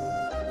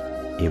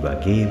 ඒ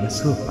වගේම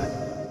සුවපත්.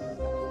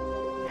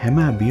 හැම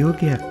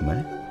අභියෝගයක්ම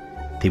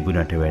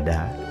තිබුණට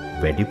වඩා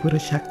වැඩිපුර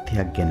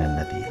ශක්තියක්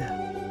ගෙනල්ලා දීලා.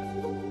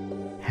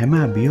 හැම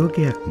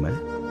අභියෝගයක්ම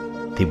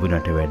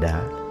තිබුණට වඩා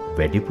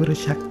වැඩිපුර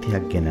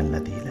ශක්තියක්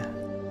ගෙනල්ලා දීලා.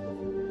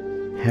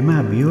 හැම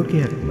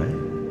අභියෝගයක්ම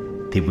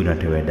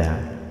තිබුණට වඩා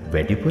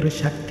වැඩිපුර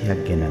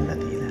ශක්තියක්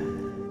ගෙනල්ලා දීලා.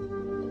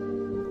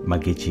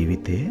 මගේ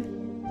ජීවිතය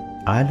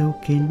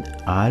ආලෝකයෙන්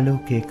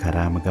ආලෝකයේ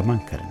කරාම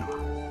ගමන්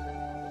කරනවා.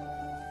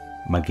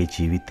 මගේ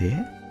ජීවිතය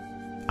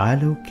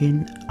ආලෝකයෙන්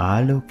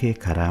ආලෝකයේ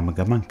කරාම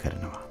ගමන්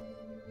කරනවා.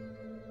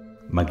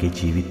 මගේ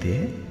ජීවිතය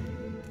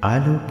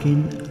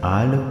ආලෝකයෙන්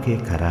ආලෝකයේ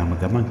කරාම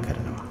ගමන්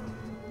කරනවා.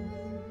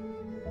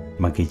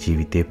 මගේ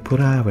ජීවිතේ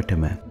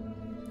පුරාවටම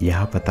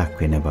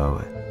යහපතක් වෙන බව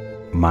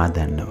මා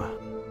දන්නවා.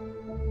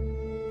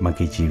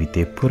 මගේ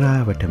ජීවිතේ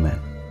පුරාවටම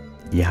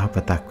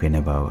යහපතක් වෙන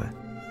බව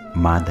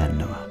මා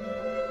දන්නවා.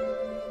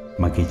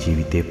 මගේ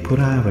ජීවිතේ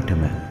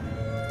පුරාවටම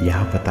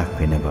යහපතක්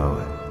වෙන බව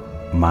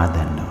මා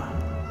දන්නවා.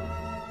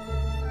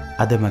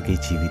 අද මගේ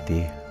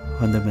ජීවිතේ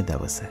හොඳම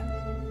දවස.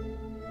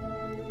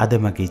 අද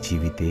මගේ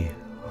ජීවිතේ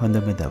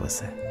හොඳම දවස.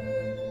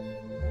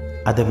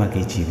 අද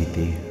මගේ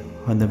ජීවිතේ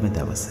හොඳම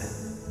දවස.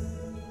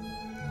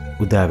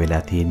 උදා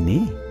වෙලා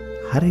තියෙන්නේ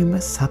හරිම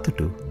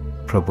සතුටු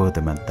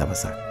ප්‍රබෝධමත්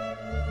දවසක්.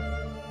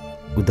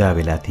 උදා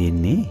වෙලා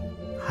තියෙන්නේ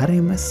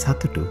හරිම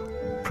සතුටු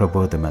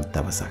ප්‍රබෝධමත්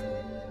දවසක්.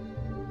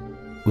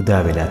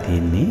 උදා වෙලා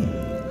තියෙන්නේ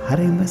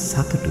හරිම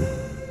සතුටු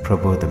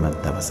ප්‍රබෝධමත්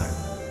දවසක්.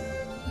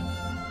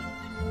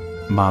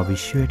 මා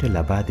විශ්වයට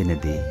ලබා දෙන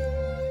දේ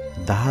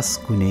දහස්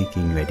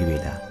ගුණයකින් වැඩි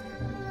වෙලා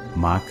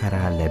මා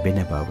කරා ලැබෙන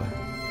බව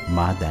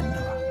මා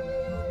දන්නවා.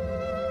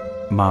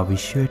 මා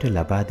විශ්වයට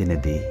ලබා දෙන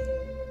දේ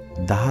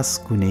දහස්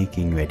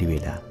ගුණයකින් වැඩි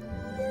වෙලා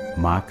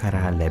මා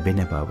කරා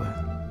ලැබෙන බව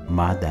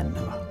මා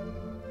දන්නවා.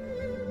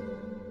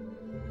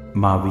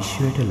 මා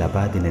විශ්වයට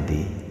ලබා දෙන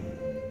දේ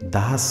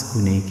දහස්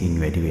ගුණයකින්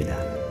වැඩි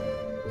වෙලා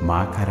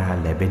මා කරා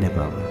ලැබෙන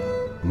බව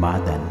මා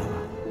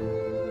දන්නවා.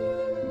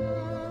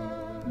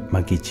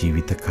 මගේ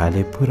ජීවිත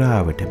කාලය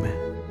පුරාවටම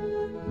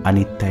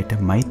අනිත් අයට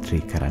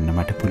මෛත්‍රී කරන්න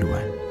මට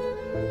පුළුවන්.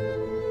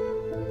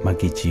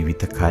 මගේ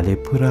ජීවිත කාලය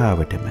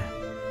පුරාවටම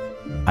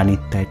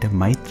අනිත් අයට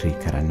මෛත්‍රී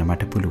කරන්න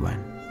මට පුළුවන්.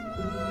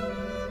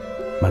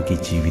 මගේ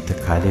ජීවිත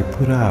කාලය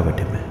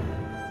පුරාවටම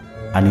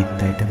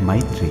අනිත් අයට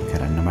මෛත්‍රී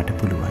කරන්න මට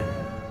පුළුවන්.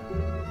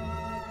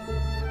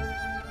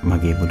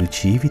 මගේ මුළු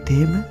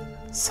ජීවිතේම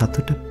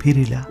සතුට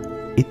පිරීලා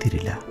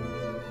ඉතිරිලා.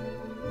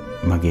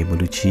 මගේ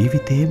මුළු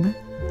ජීවිතේම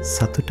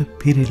සතුට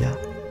පිරීලා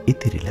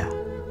ඉතිරිලා.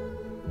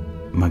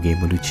 මගේ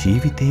මුළු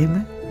ජීවිතේම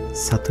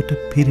සතුට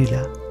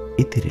පිරීලා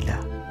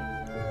ඉතිරිලා.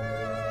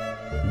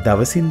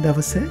 දවසින්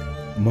දවස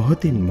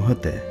මොහොතින්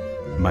මොහොත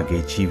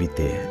මගේ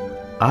ජීවිතය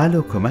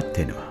ආලෝකමත්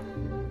වෙනවා.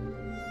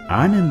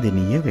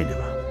 ආනන්දනීය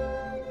වෙනවා.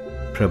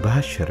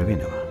 ප්‍රභාෂර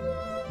වෙනවා.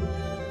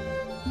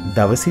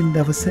 දවසින්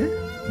දවස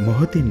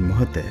මොහොතින්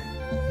මොහොත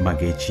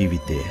මගේ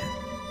ජීවිතය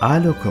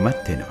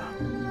ආලෝකමත් වෙනවා.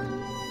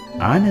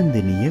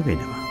 ආනන්දනීය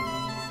වෙනවා.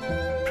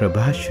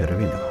 ප්‍රභාෂර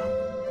වෙනවා.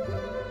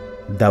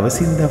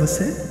 දවසින් දවස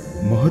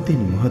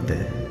මොහොතින් මොහොත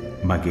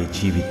මගේ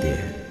ජීවිතය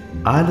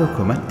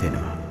ආලෝකමත්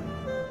වෙනවා.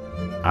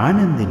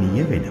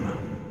 ආනන්දනීය වෙනවා.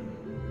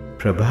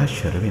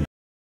 ප්‍රභාෂර වෙනවා.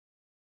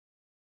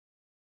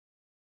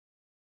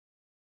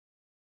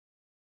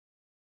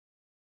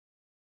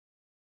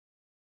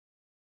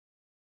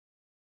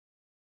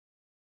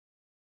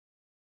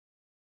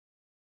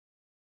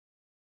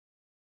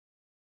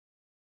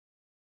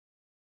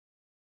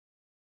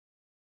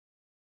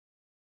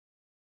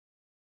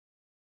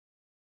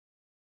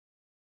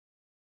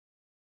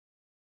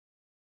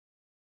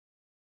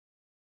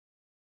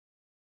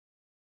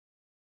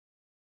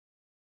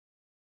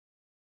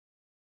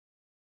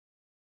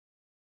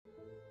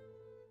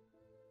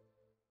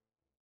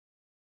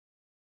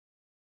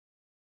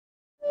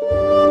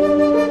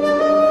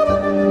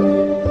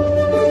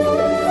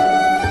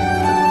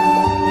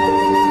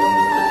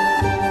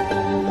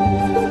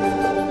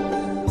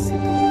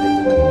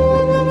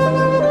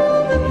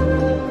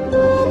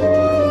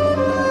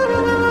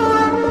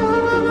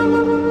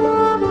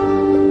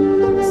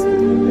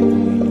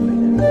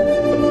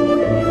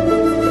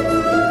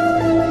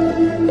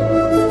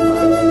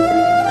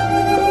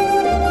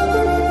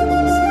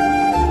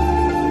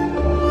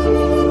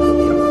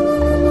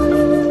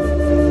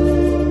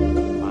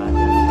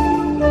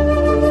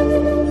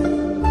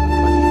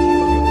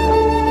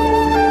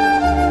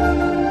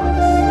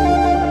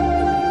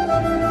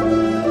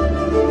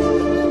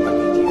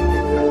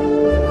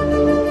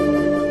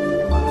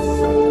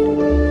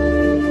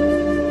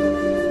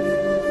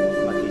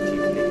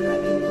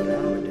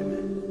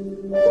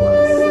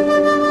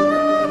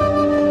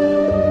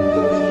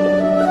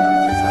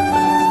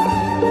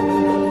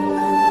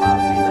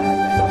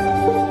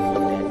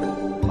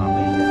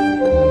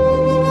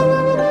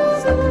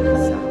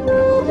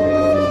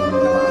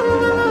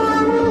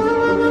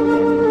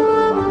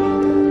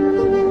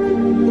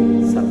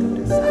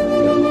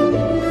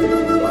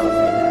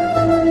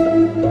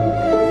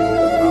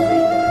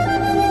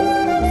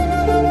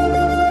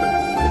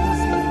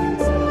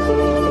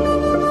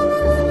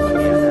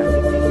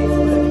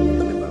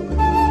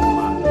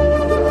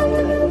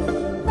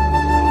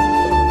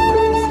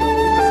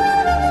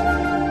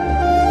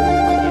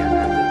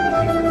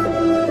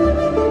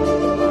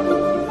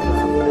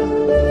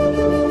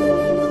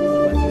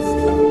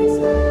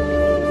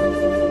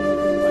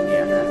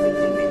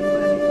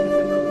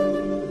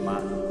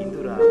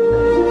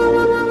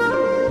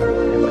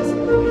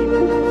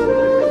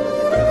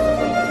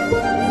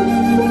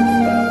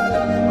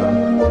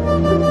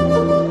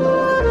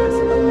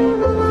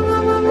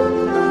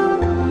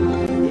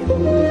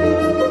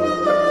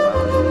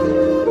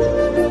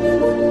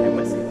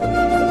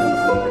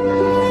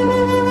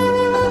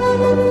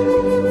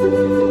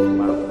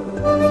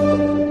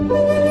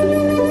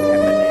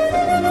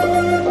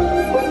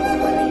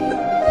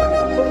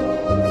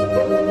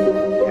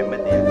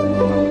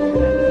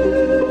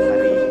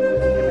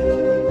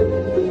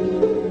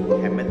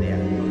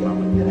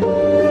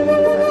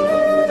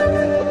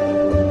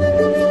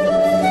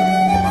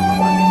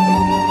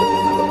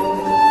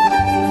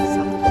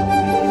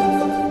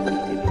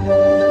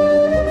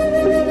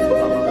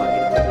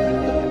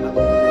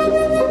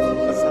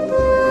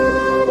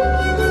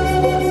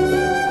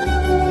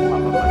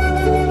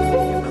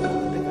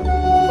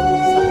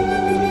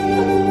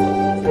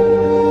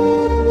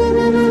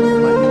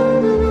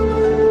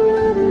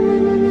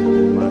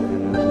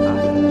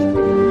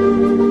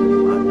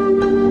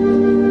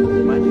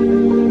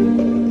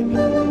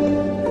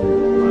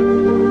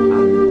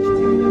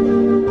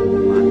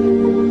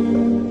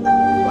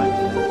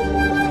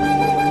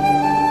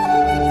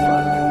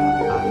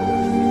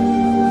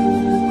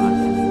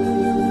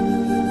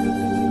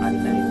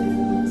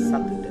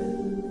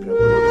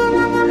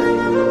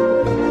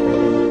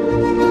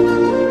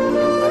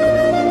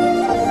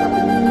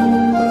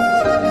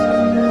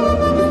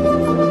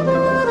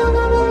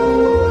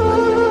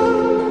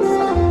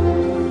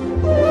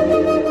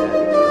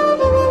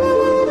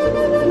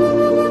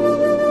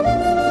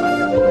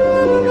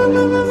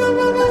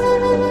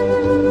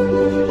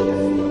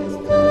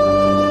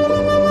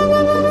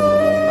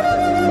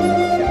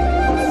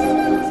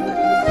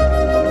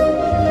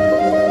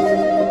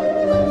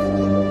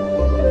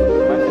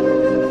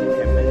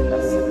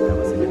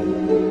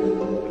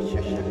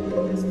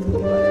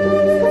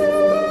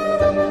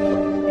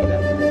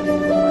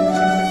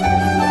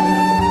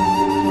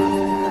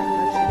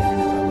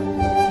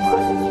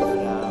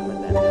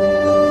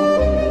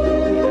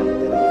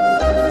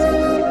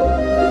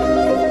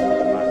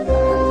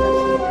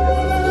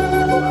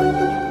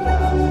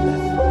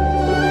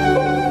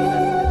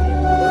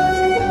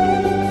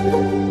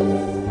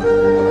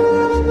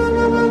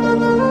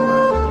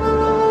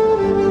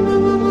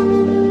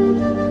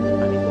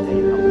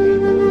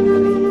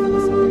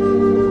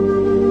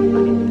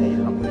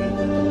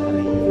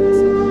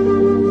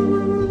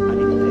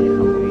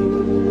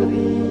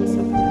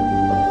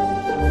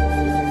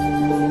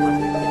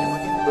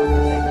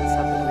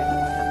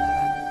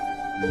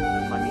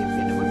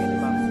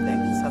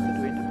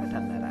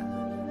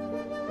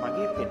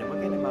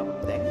 ගැන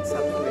මම දැන්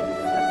සතුට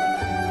වෙනවා.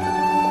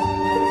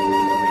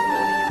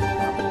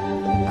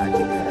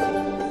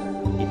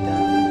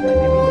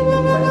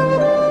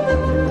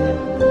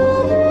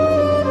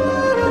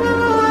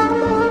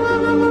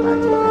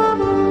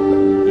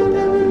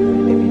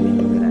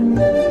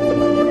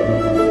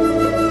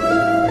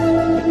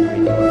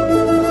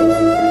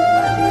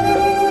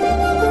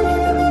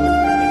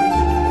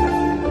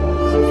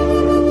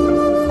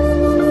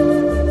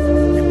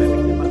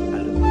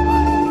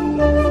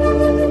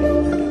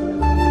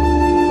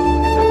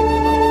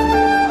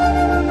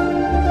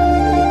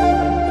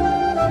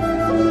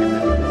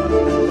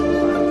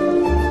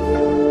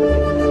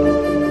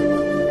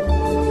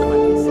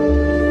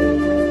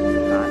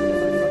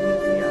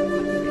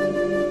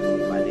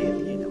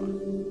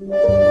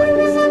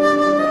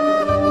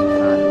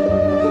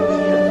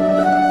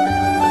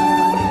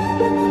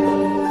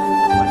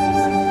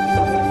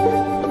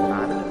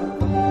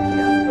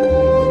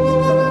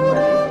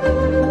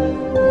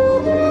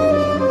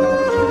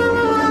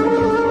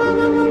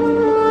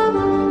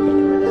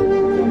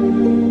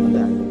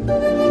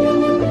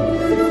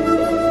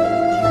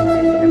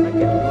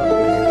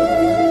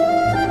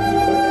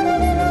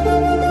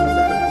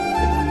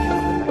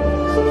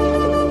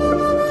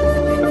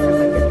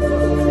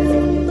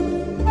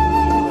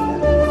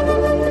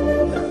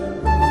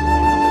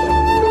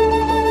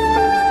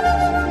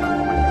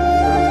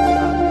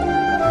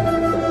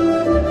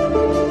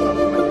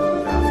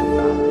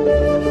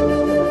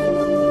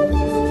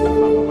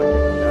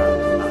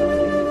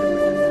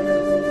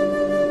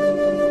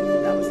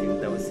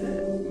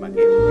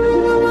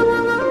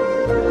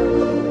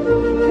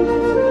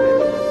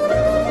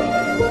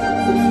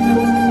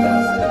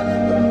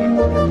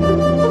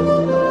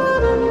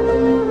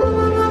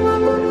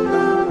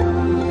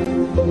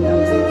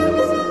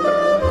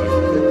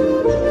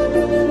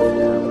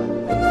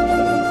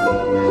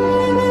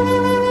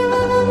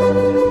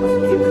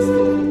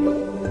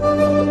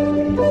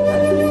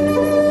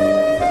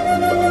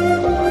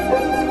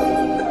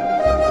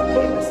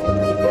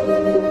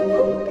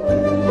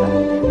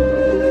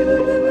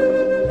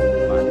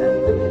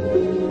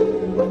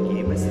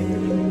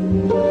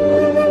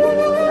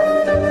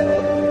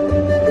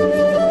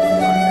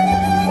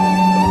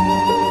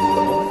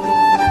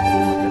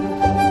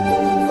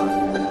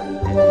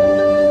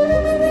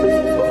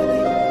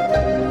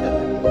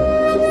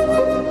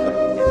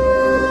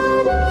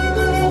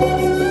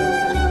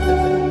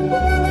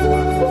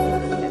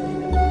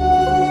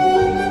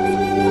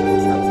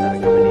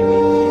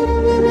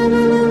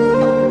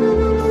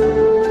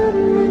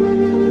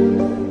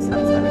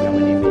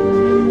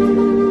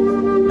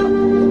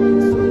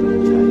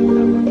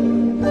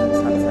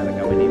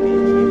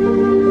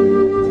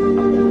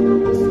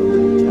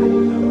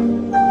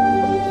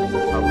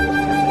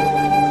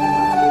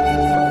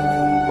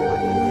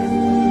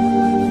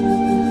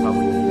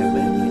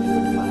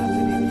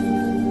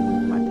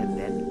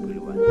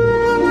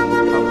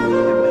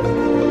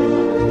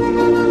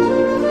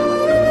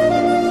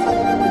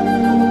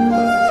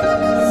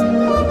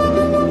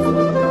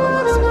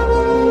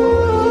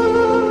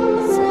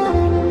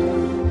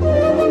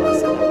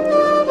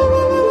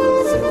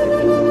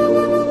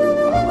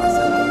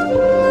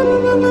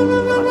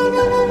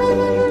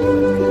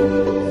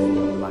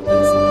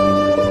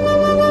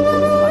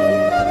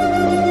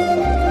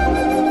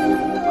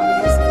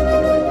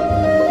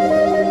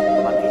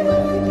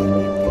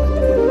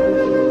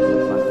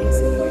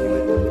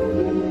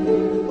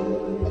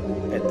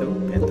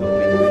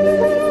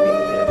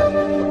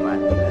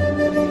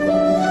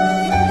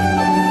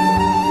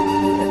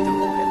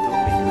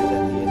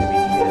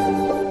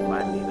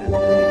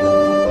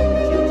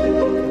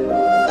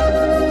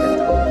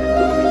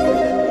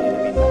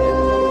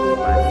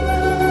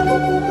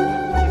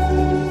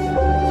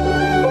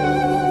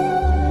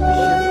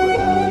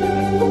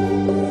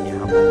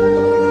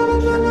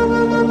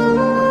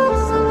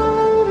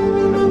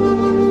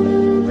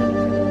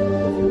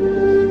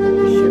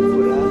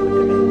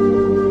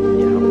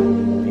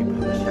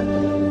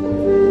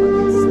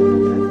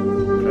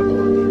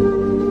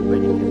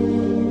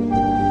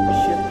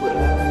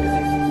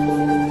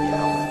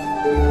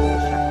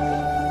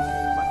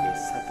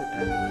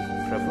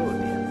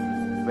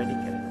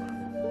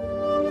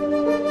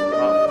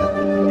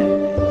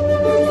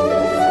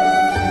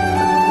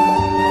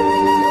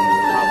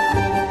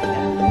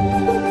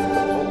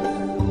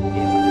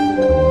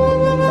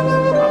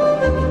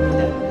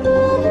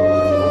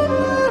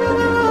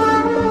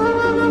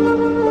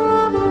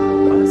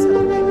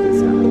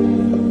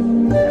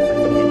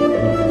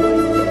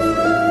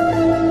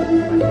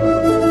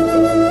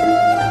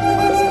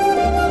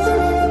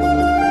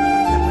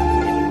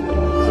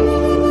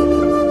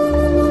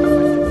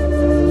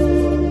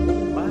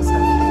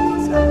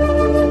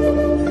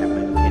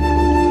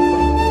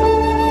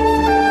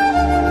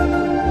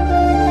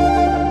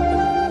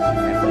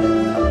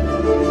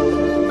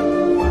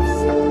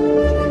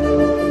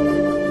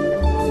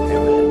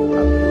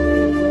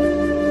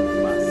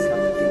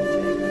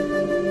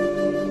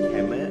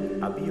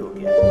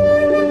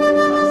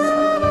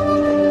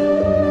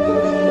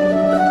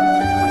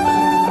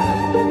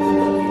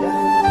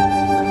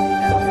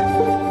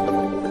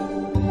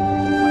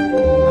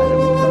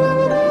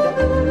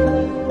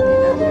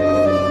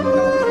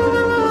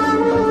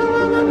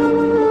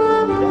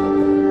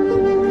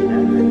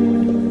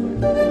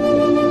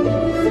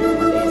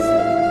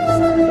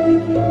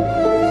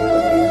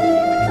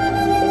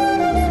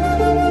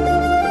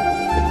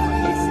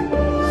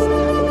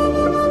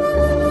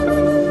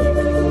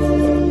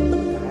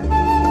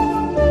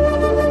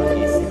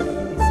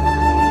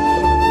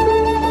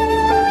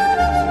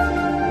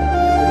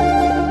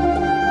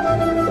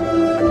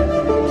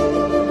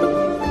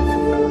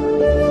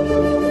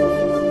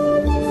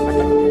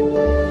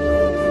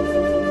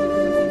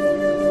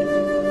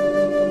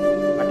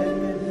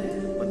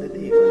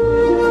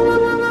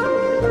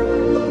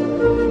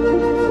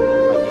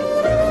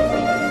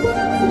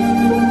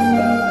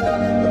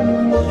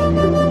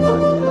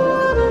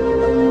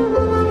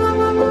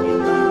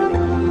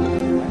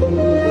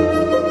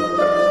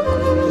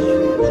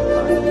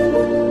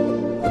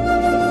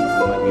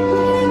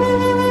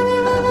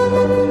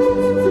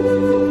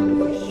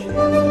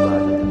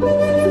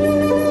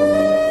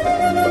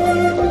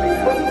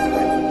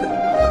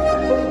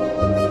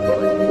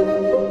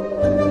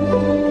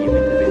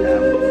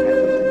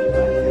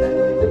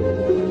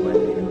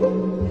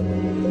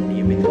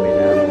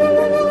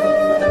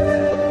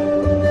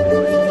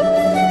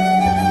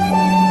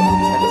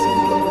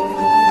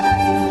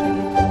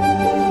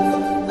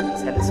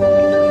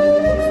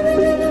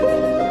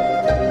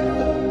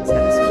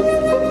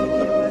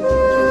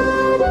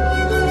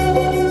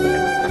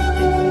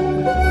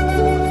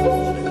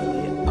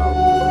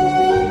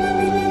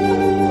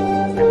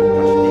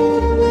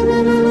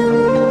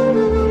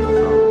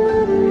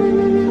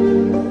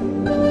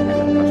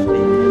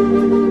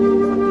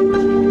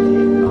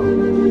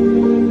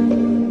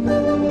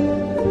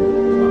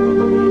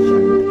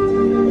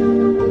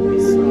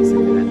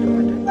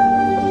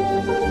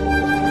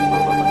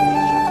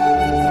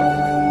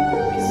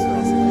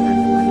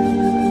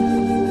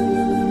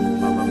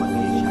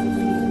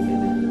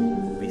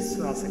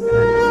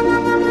 ඩසටහන